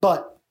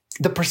 But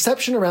the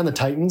perception around the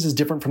Titans is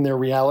different from their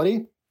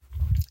reality.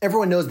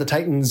 Everyone knows the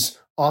Titans'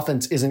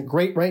 offense isn't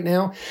great right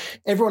now.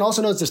 Everyone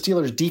also knows the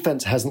Steelers'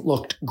 defense hasn't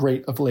looked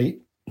great of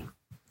late.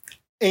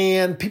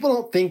 And people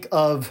don't think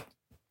of,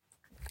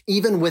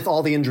 even with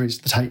all the injuries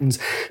to the Titans,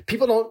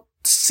 people don't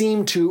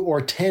seem to or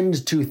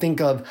tend to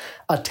think of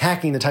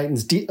attacking the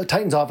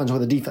Titans' offense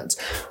with a defense.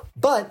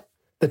 But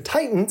the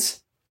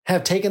Titans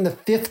have taken the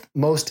 5th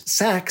most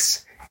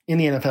sacks in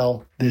the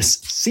NFL this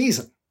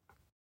season.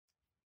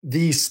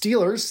 The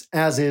Steelers,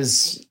 as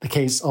is the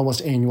case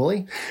almost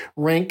annually,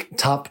 rank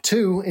top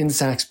 2 in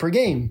sacks per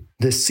game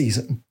this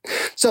season.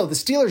 So the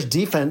Steelers'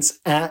 defense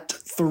at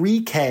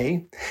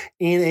 3K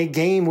in a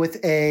game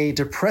with a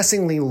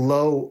depressingly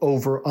low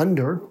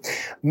over-under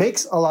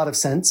makes a lot of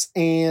sense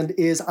and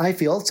is, I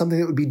feel, something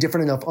that would be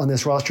different enough on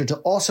this roster to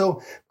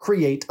also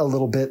create a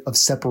little bit of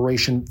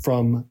separation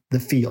from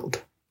the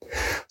field.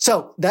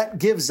 So that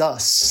gives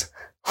us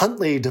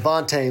Huntley,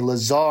 Devontae,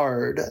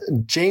 Lazard,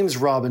 James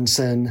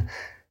Robinson,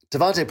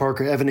 Devontae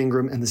Parker, Evan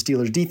Ingram, and the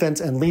Steelers defense,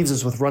 and leaves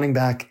us with running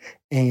back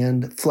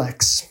and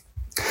flex.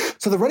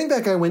 So the running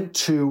back I went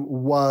to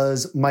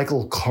was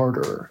Michael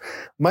Carter.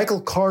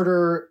 Michael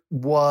Carter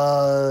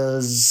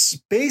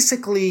was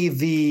basically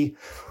the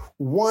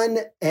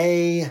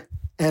 1A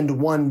and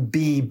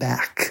 1B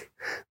back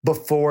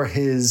before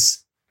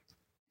his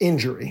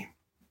injury.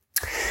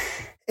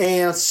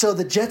 And so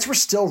the Jets were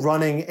still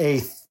running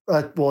a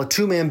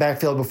two-man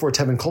backfield before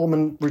Tevin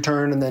Coleman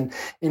returned. And then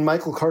in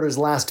Michael Carter's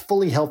last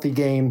fully healthy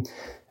game,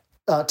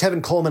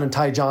 Tevin Coleman and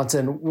Ty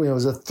Johnson, it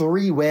was a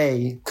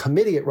 3-way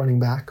committee at running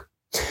back.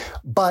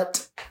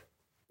 But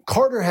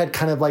Carter had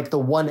kind of like the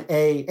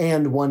 1A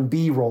and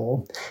 1B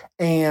role.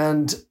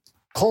 And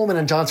Coleman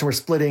and Johnson were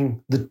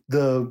splitting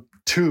the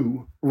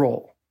 2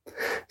 role.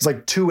 It's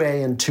like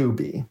 2A and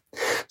 2B.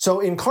 So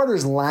in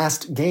Carter's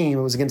last game,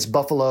 it was against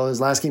Buffalo, his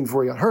last game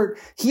before he got hurt,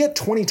 he had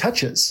 20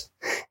 touches.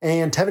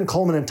 And Tevin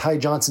Coleman and Ty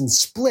Johnson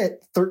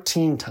split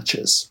 13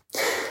 touches.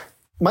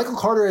 Michael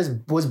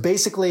Carter was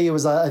basically,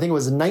 I think it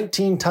was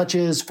 19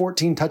 touches,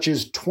 14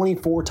 touches,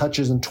 24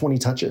 touches, and 20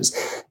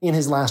 touches in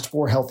his last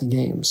 4 healthy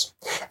games.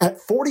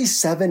 At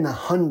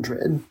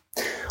 4,700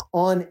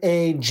 on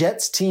a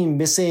Jets team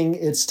missing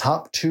its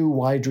top 2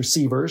 wide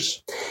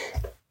receivers,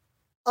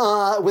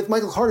 with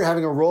Michael Carter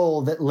having a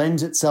role that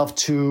lends itself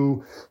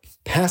to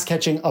pass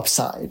catching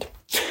upside.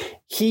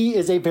 He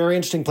is a very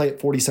interesting play at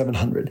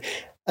 4,700,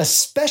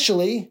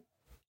 especially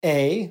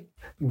A,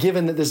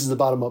 given that this is a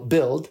bottom up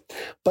build,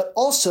 but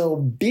also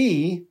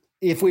B,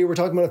 if we were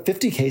talking about a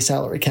 50K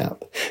salary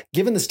cap,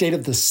 given the state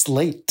of the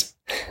slate.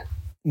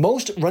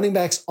 Most running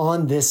backs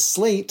on this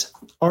slate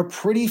are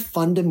pretty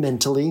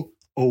fundamentally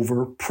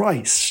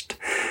overpriced.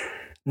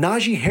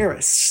 Najee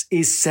Harris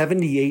is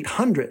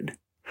 7,800.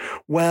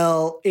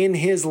 Well, in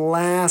his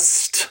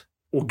last,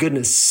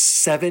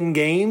 7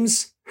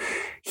 games,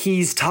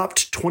 he's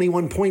topped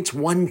 21 points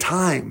one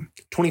time,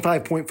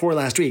 25.4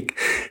 last week,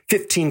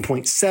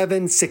 15.7,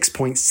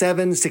 6.7,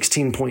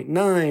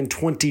 16.9,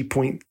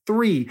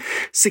 20.3,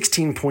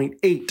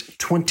 16.8,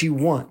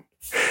 21.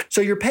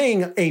 So you're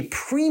paying a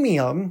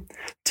premium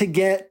to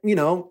get,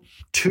 2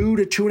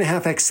 to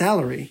 2.5x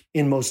salary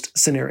in most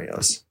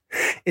scenarios.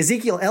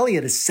 Ezekiel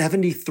Elliott is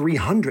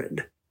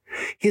 7,300.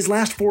 His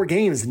last 4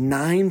 games,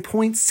 9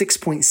 points,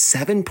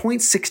 6.7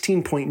 points,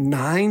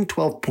 16.9,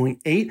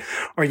 12.8.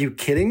 Are you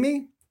kidding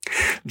me?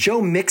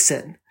 Joe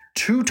Mixon,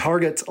 2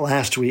 targets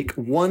last week,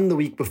 1 the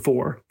week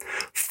before,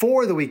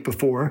 4 the week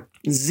before,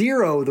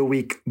 0 the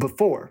week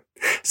before.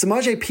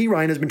 Samaje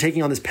Perine has been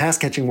taking on this pass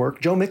catching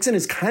work. Joe Mixon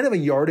is kind of a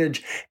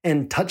yardage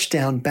and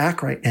touchdown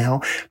back right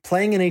now,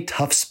 playing in a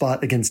tough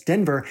spot against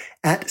Denver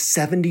at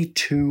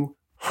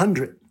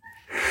 7,200.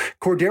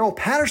 Cordero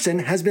Patterson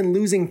has been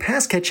losing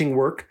pass catching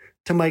work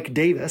to Mike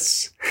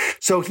Davis.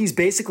 So he's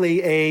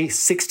basically a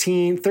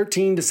 13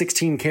 to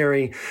 16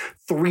 carry,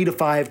 3 to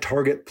 5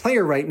 target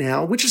player right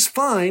now, which is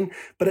fine.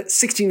 But at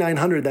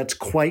 6,900, that's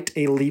quite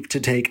a leap to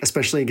take,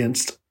 especially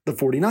against the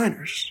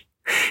 49ers.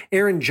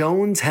 Aaron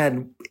Jones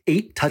had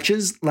 8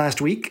 touches last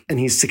week, and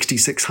he's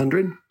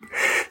 6,600.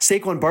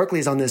 Saquon Barkley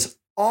is on this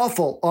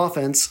awful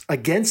offense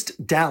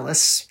against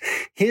Dallas.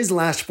 His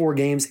last 4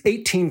 games,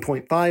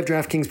 18.5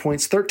 DraftKings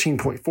points,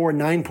 13.4,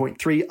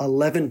 9.3,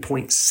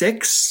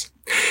 11.6.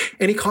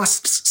 And he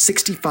costs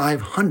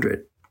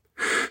 6,500.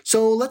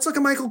 So let's look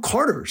at Michael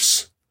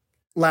Carter's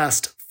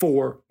last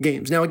 4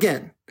 games. Now,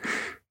 again,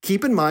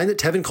 keep in mind that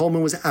Tevin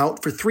Coleman was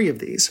out for 3 of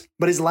these,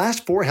 but his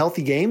last 4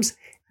 healthy games,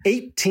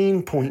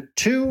 18.2,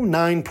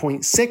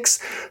 9.6,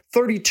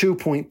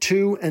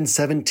 32.2, and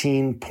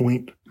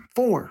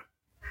 17.4.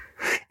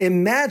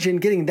 Imagine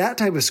getting that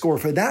type of score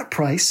for that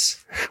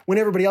price when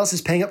everybody else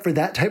is paying up for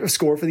that type of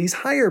score for these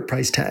higher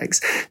price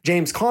tags.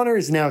 James Conner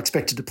is now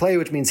expected to play,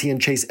 which means he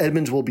and Chase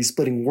Edmonds will be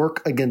splitting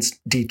work against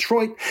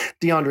Detroit.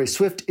 DeAndre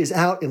Swift is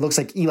out. It looks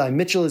like Eli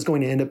Mitchell is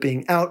going to end up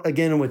being out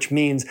again, which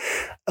means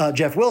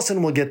Jeff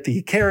Wilson will get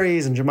the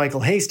carries and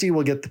Jermichael Hasty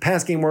will get the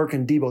pass game work,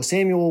 and Deebo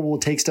Samuel will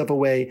take stuff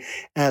away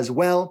as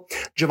well.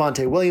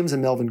 Javonte Williams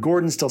and Melvin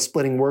Gordon still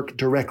splitting work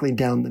directly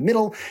down the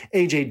middle.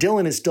 A.J.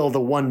 Dillon is still the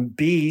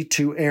 1B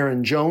to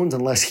Aaron Jones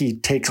unless he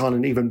takes on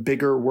an even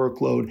bigger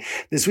workload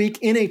this week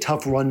in a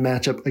tough run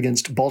matchup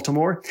against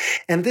Baltimore.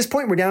 And at this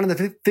point, we're down in the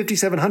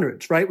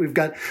 5,700s, right? We've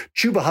got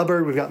Chuba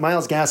Hubbard, we've got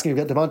Myles Gaskin, we've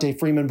got Devontae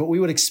Freeman, but we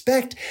would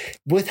expect,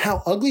 with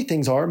how ugly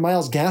things are,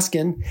 Myles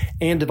Gaskin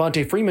and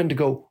Devontae Freeman to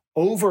go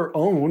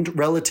over-owned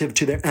relative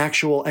to their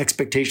actual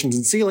expectations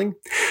and ceiling.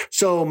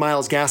 So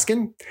Myles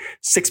Gaskin,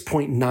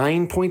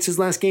 6.9 points his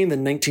last game,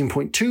 then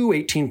 19.2,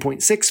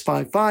 18.6,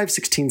 5.5,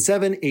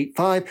 16.7,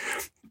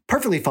 8.5.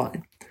 Perfectly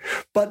fine.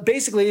 But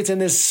basically, it's in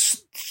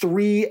this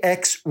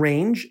 3x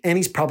range, and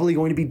he's probably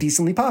going to be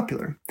decently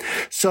popular.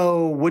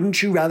 So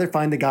wouldn't you rather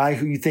find the guy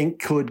who you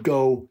think could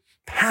go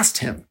past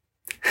him?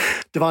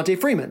 Devontae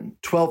Freeman,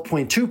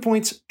 12.2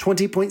 points,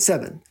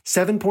 20.7,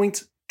 7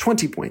 points,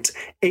 20 points,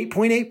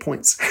 8.8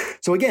 points.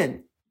 So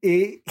again,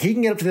 he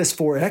can get up to this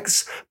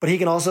 4x, but he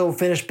can also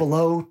finish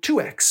below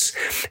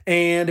 2x.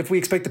 And if we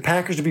expect the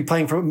Packers to be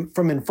playing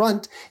from in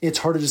front, it's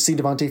harder to see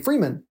Devontae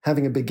Freeman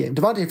having a big game.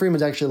 Devontae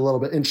Freeman's actually a little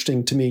bit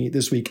interesting to me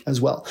this week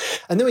as well.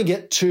 And then we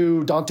get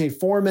to Dante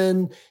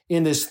Foreman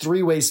in this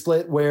three-way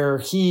split where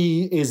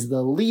he is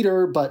the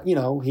leader, but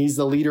he's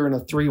the leader in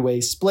a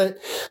three-way split.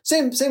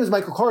 Same as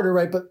Michael Carter,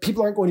 right? But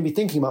people aren't going to be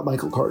thinking about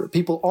Michael Carter.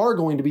 People are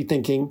going to be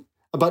thinking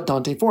about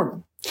Dante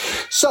Foreman.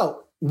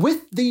 So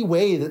with the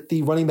way that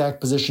the running back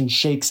position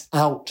shakes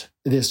out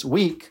this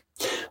week,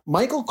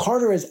 Michael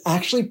Carter is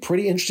actually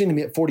pretty interesting to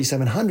me at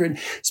 4,700,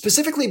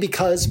 specifically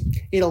because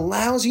it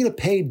allows you to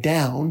pay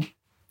down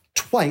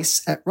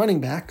twice at running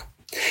back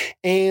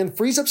and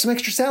frees up some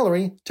extra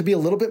salary to be a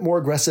little bit more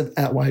aggressive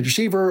at wide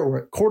receiver or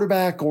at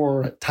quarterback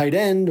or at tight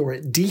end or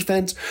at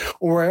defense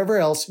or wherever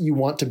else you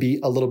want to be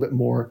a little bit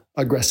more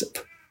aggressive.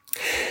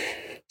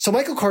 So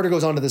Michael Carter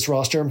goes onto this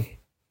roster.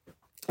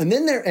 And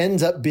then there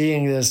ends up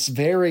being this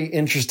very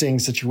interesting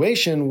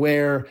situation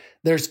where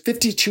there's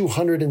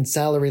 5,200 in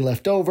salary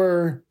left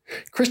over.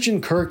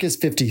 Christian Kirk is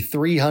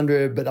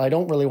 5,300, but I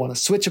don't really want to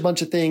switch a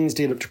bunch of things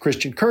to get up to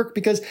Christian Kirk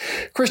because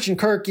Christian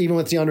Kirk, even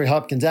with DeAndre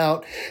Hopkins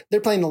out, they're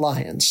playing the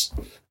Lions.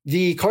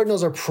 The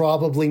Cardinals are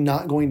probably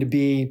not going to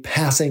be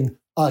passing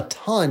a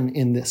ton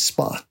in this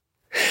spot.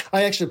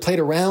 I actually played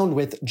around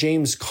with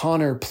James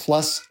Conner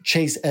plus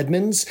Chase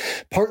Edmonds,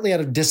 partly out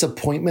of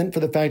disappointment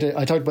for the fact that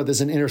I talked about this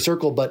in Inner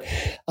Circle, but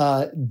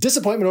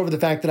disappointment over the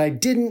fact that I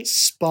didn't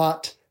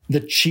spot the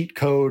cheat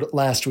code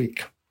last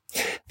week.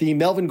 The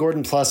Melvin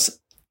Gordon plus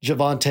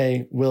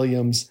Javonte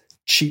Williams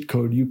cheat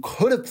code. You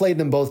could have played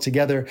them both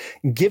together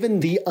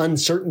given the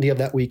uncertainty of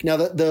that week. Now,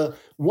 the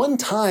one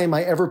time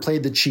I ever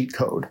played the cheat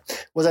code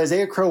was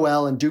Isaiah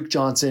Crowell and Duke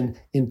Johnson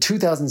in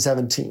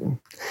 2017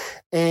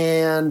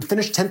 and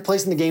finished 10th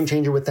place in the Game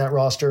Changer with that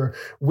roster,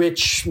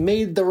 which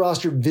made the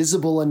roster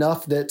visible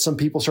enough that some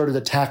people started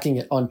attacking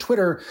it on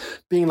Twitter,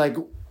 being like,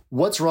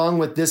 what's wrong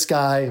with this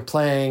guy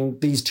playing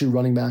these two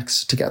running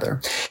backs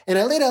together? And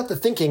I laid out the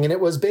thinking, and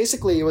it was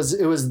basically, it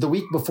was the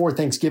week before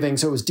Thanksgiving,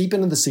 so it was deep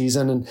into the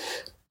season, and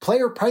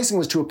player pricing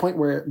was to a point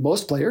where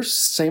most players,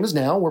 same as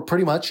now, were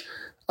pretty much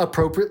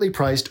appropriately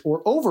priced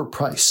or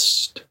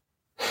overpriced.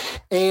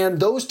 And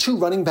those two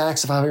running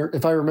backs, if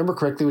I remember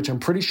correctly, which I'm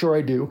pretty sure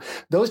I do,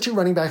 those two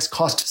running backs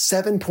cost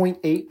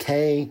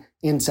 $7.8K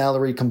in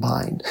salary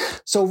combined.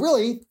 So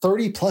really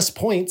 30 plus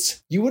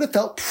points, you would have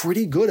felt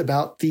pretty good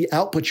about the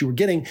output you were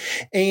getting.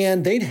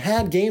 And they'd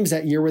had games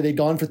that year where they'd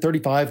gone for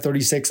 35,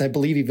 36, I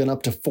believe even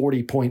up to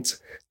 40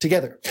 points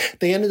together.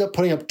 They ended up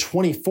putting up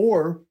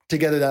 24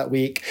 together that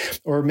week,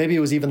 or maybe it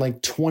was even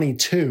like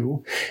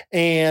 22.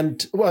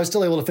 And I was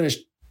still able to finish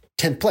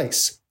 10th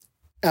place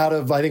out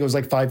of, I think it was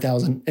like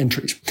 5,000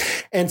 entries.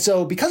 And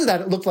so because of that,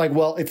 it looked like,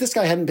 well, if this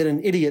guy hadn't been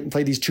an idiot and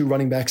played these two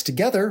running backs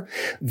together,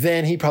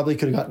 then he probably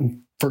could have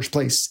gotten first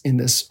place in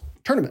this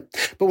tournament.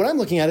 But what I'm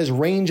looking at is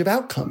range of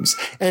outcomes.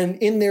 And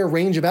in their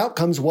range of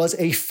outcomes was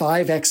a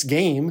 5x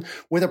game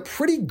with a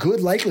pretty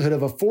good likelihood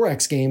of a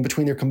 4x game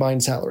between their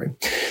combined salary.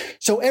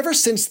 So ever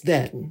since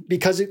then,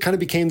 because it kind of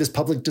became this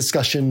public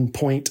discussion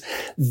point,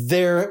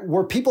 there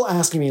were people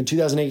asking me in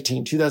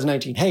 2018,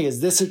 2019, hey,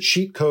 is this a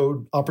cheat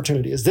code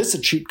opportunity? Is this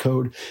a cheat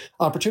code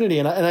opportunity?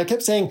 And I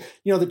kept saying,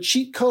 the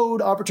cheat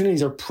code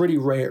opportunities are pretty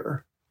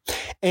rare.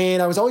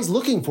 And I was always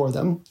looking for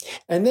them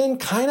and then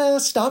kind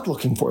of stopped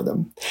looking for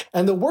them.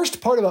 And the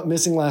worst part about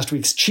missing last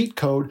week's cheat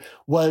code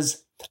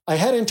was I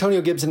had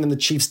Antonio Gibson in the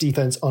Chiefs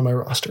defense on my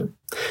roster.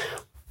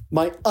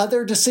 My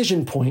other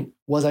decision point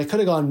was I could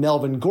have gone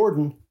Melvin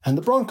Gordon and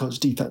the Broncos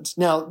defense.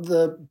 Now,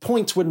 the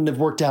points wouldn't have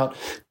worked out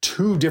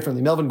too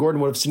differently. Melvin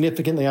Gordon would have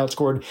significantly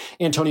outscored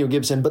Antonio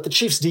Gibson, but the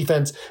Chiefs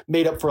defense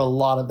made up for a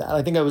lot of that.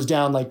 I think I was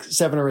down like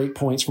 7 or 8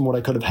 points from what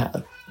I could have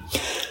had.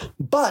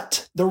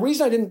 But the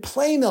reason I didn't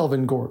play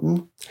Melvin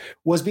Gordon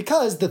was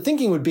because the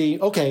thinking would be,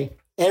 okay,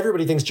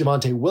 everybody thinks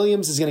Javonte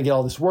Williams is going to get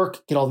all this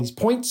work, get all these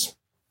points.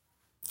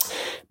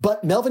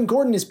 But Melvin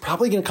Gordon is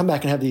probably going to come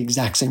back and have the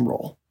exact same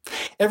role.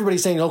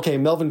 Everybody's saying, okay,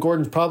 Melvin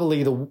Gordon's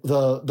probably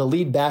the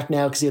lead back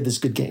now because he had this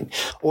good game.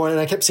 And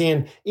I kept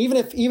saying, even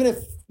if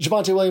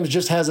Javonte Williams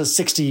just has a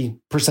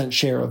 60%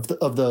 share of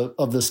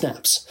the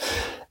snaps,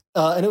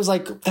 and it was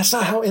like, that's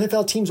not how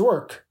NFL teams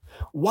work.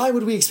 Why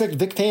would we expect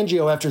Vic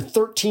Fangio, after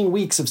 13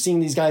 weeks of seeing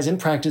these guys in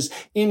practice,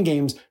 in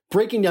games,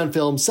 breaking down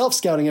film,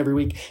 self-scouting every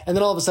week, and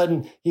then all of a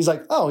sudden he's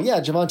like, oh yeah,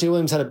 Javonte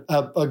Williams had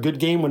a good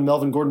game when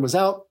Melvin Gordon was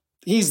out.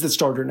 He's the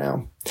starter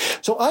now.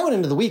 So I went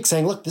into the week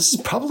saying, look, this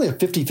is probably a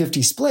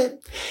 50-50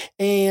 split.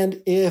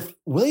 And if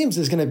Williams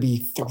is going to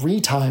be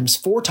 3 times,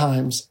 4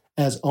 times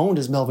as owned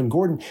as Melvin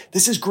Gordon,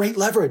 this is great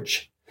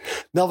leverage.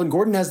 Melvin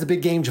Gordon has the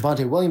big game.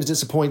 Javonte Williams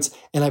disappoints,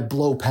 and I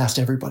blow past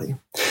everybody.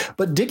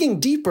 But digging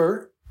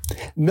deeper,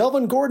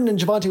 Melvin Gordon and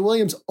Javonte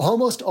Williams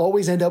almost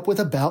always end up with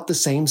about the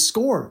same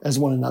score as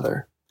one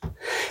another.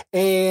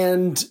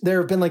 And there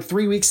have been like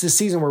 3 weeks this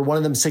season where one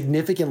of them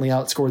significantly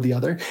outscored the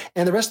other.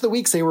 And the rest of the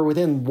weeks, they were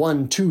within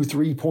 1, 2,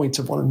 3 points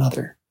of one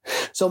another.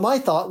 So my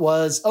thought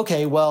was,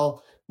 okay,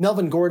 well,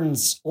 Melvin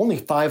Gordon's only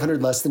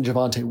 500 less than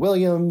Javonte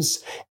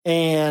Williams,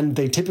 and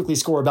they typically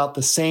score about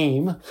the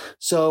same.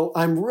 So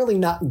I'm really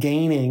not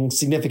gaining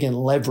significant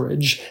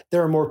leverage.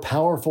 There are more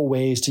powerful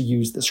ways to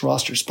use this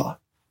roster spot.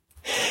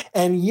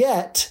 And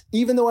yet,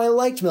 even though I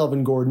liked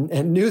Melvin Gordon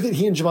and knew that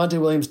he and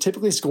Javonte Williams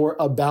typically score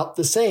about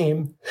the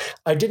same,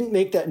 I didn't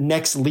make that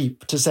next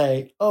leap to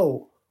say,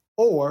 oh,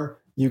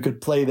 or you could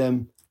play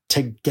them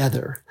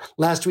together.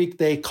 Last week,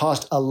 they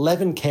cost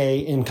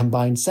 $11K in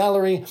combined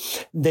salary.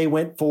 They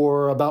went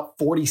for about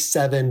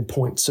 47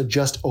 points, so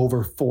just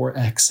over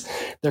 4x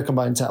their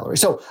combined salary.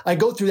 So I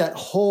go through that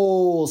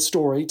whole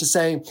story to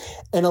say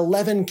an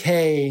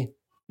 $11K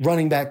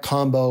running back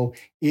combo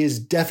is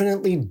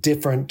definitely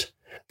different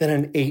than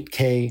an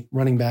 8K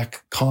running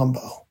back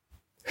combo.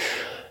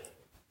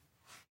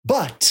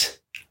 But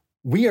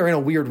we are in a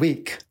weird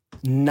week.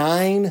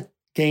 9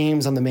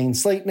 games on the main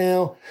slate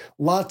now.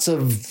 Lots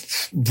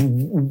of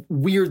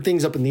weird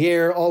things up in the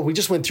air. We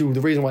just went through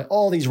the reason why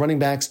all these running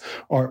backs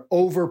are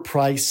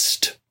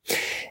overpriced.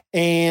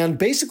 And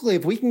basically,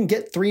 if we can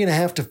get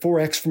 3.5 to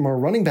 4x from our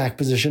running back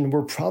position,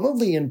 we're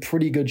probably in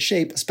pretty good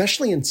shape,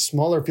 especially in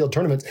smaller field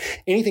tournaments.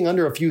 Anything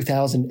under a few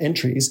thousand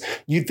entries,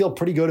 you'd feel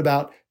pretty good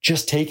about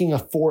just taking a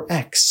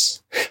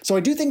 4x. So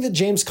I do think that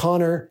James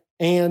Conner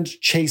and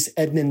Chase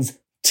Edmonds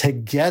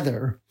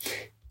together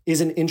is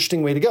an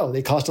interesting way to go.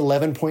 They cost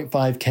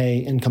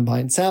 11.5K in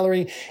combined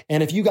salary.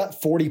 And if you got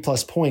 40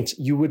 plus points,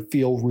 you would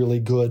feel really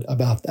good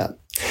about that.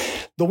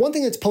 The one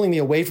thing that's pulling me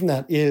away from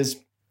that is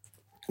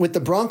with the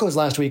Broncos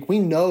last week, we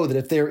know that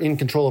if they're in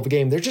control of a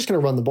game, they're just going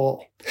to run the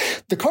ball.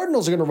 The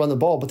Cardinals are going to run the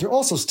ball, but they're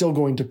also still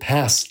going to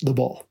pass the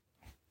ball.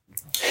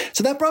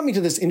 So that brought me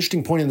to this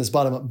interesting point in this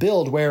bottom-up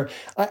build where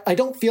I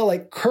don't feel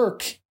like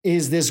Kirk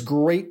is this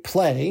great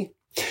play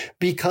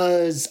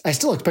because I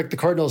still expect the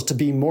Cardinals to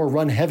be more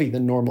run-heavy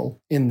than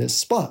normal in this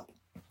spot.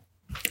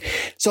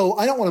 So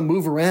I don't want to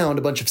move around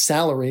a bunch of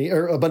salary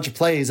or a bunch of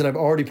plays that I've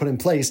already put in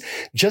place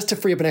just to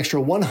free up an extra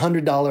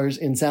 $100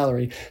 in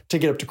salary to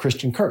get up to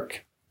Christian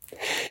Kirk.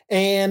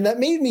 And that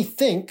made me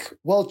think,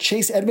 well,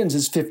 Chase Edmonds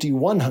is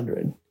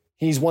 5,100.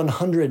 He's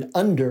 100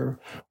 under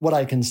what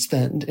I can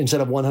spend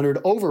instead of 100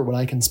 over what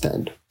I can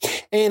spend.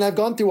 And I've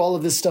gone through all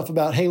of this stuff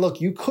about, hey,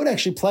 look, you could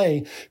actually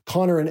play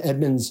Conner and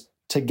Edmonds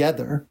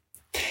together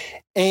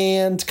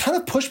and kind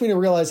of pushed me to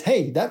realize,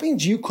 hey, that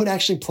means you could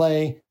actually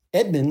play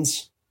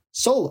Edmonds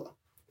solo.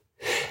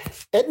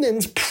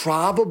 Edmonds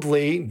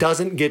probably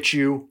doesn't get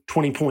you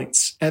 20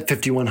 points at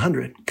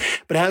 5,100.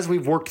 But as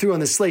we've worked through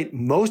on this slate,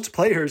 most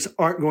players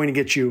aren't going to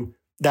get you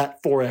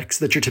that 4x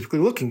that you're typically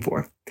looking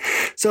for.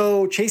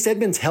 So Chase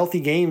Edmonds' healthy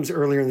games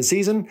earlier in the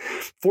season,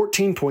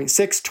 14.6,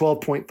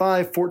 12.5,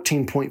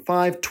 14.5,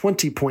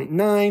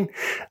 20.9,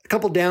 a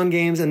couple down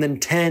games, and then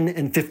 10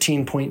 and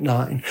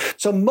 15.9.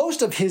 So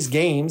most of his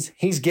games,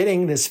 he's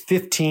getting this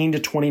 15 to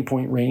 20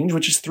 point range,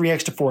 which is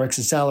 3x to 4x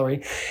his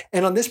salary.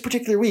 And on this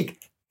particular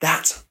week,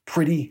 that's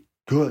pretty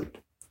good.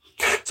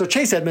 So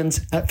Chase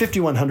Edmonds at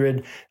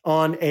 5,100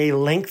 on a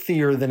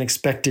lengthier than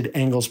expected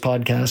Angles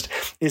podcast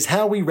is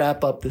how we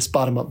wrap up this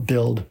bottom-up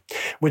build,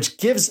 which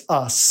gives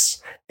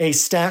us a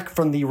stack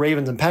from the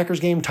Ravens and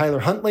Packers game, Tyler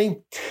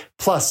Huntley,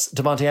 plus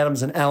Devontae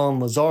Adams and Alan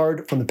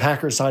Lazard from the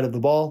Packers side of the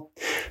ball,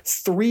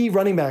 3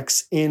 running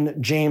backs in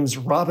James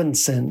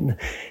Robinson,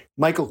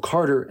 Michael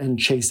Carter and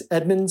Chase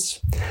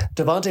Edmonds,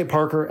 Devontae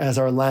Parker as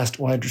our last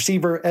wide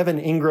receiver, Evan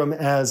Ingram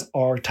as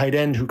our tight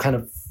end who kind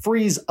of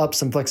frees up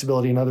some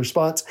flexibility in other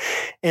spots,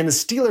 and the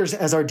Steelers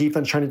as our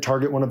defense trying to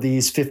target one of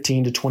these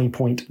 15 to 20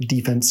 point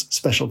defense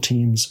special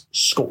teams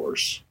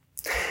scores.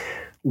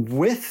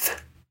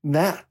 With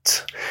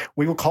that,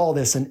 we will call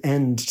this an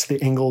end to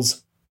the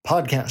Angles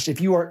podcast.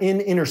 If you are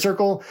in Inner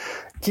Circle,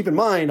 keep in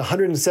mind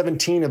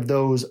 117 of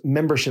those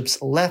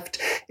memberships left.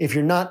 If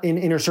you're not in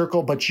Inner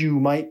Circle, but you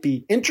might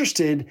be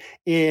interested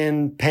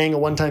in paying a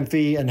one-time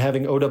fee and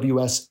having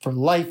OWS for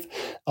life,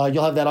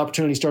 you'll have that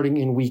opportunity starting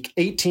in week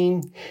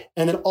 18.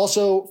 And then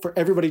also for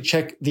everybody,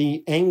 check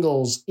the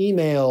Angles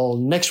email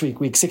next week,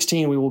 week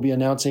 16. We will be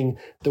announcing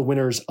the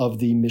winners of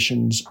the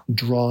missions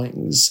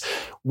drawings.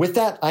 With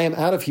that, I am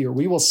out of here.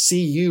 We will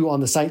see you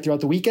on the site throughout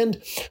the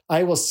weekend.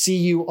 I will see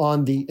you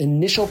on the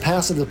initial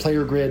pass of the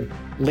player grid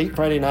late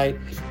Friday night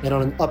and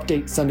on an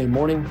update Sunday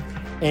morning.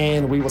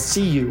 And we will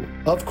see you,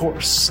 of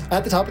course,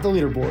 at the top of the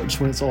leaderboards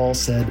when it's all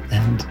said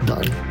and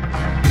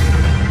done.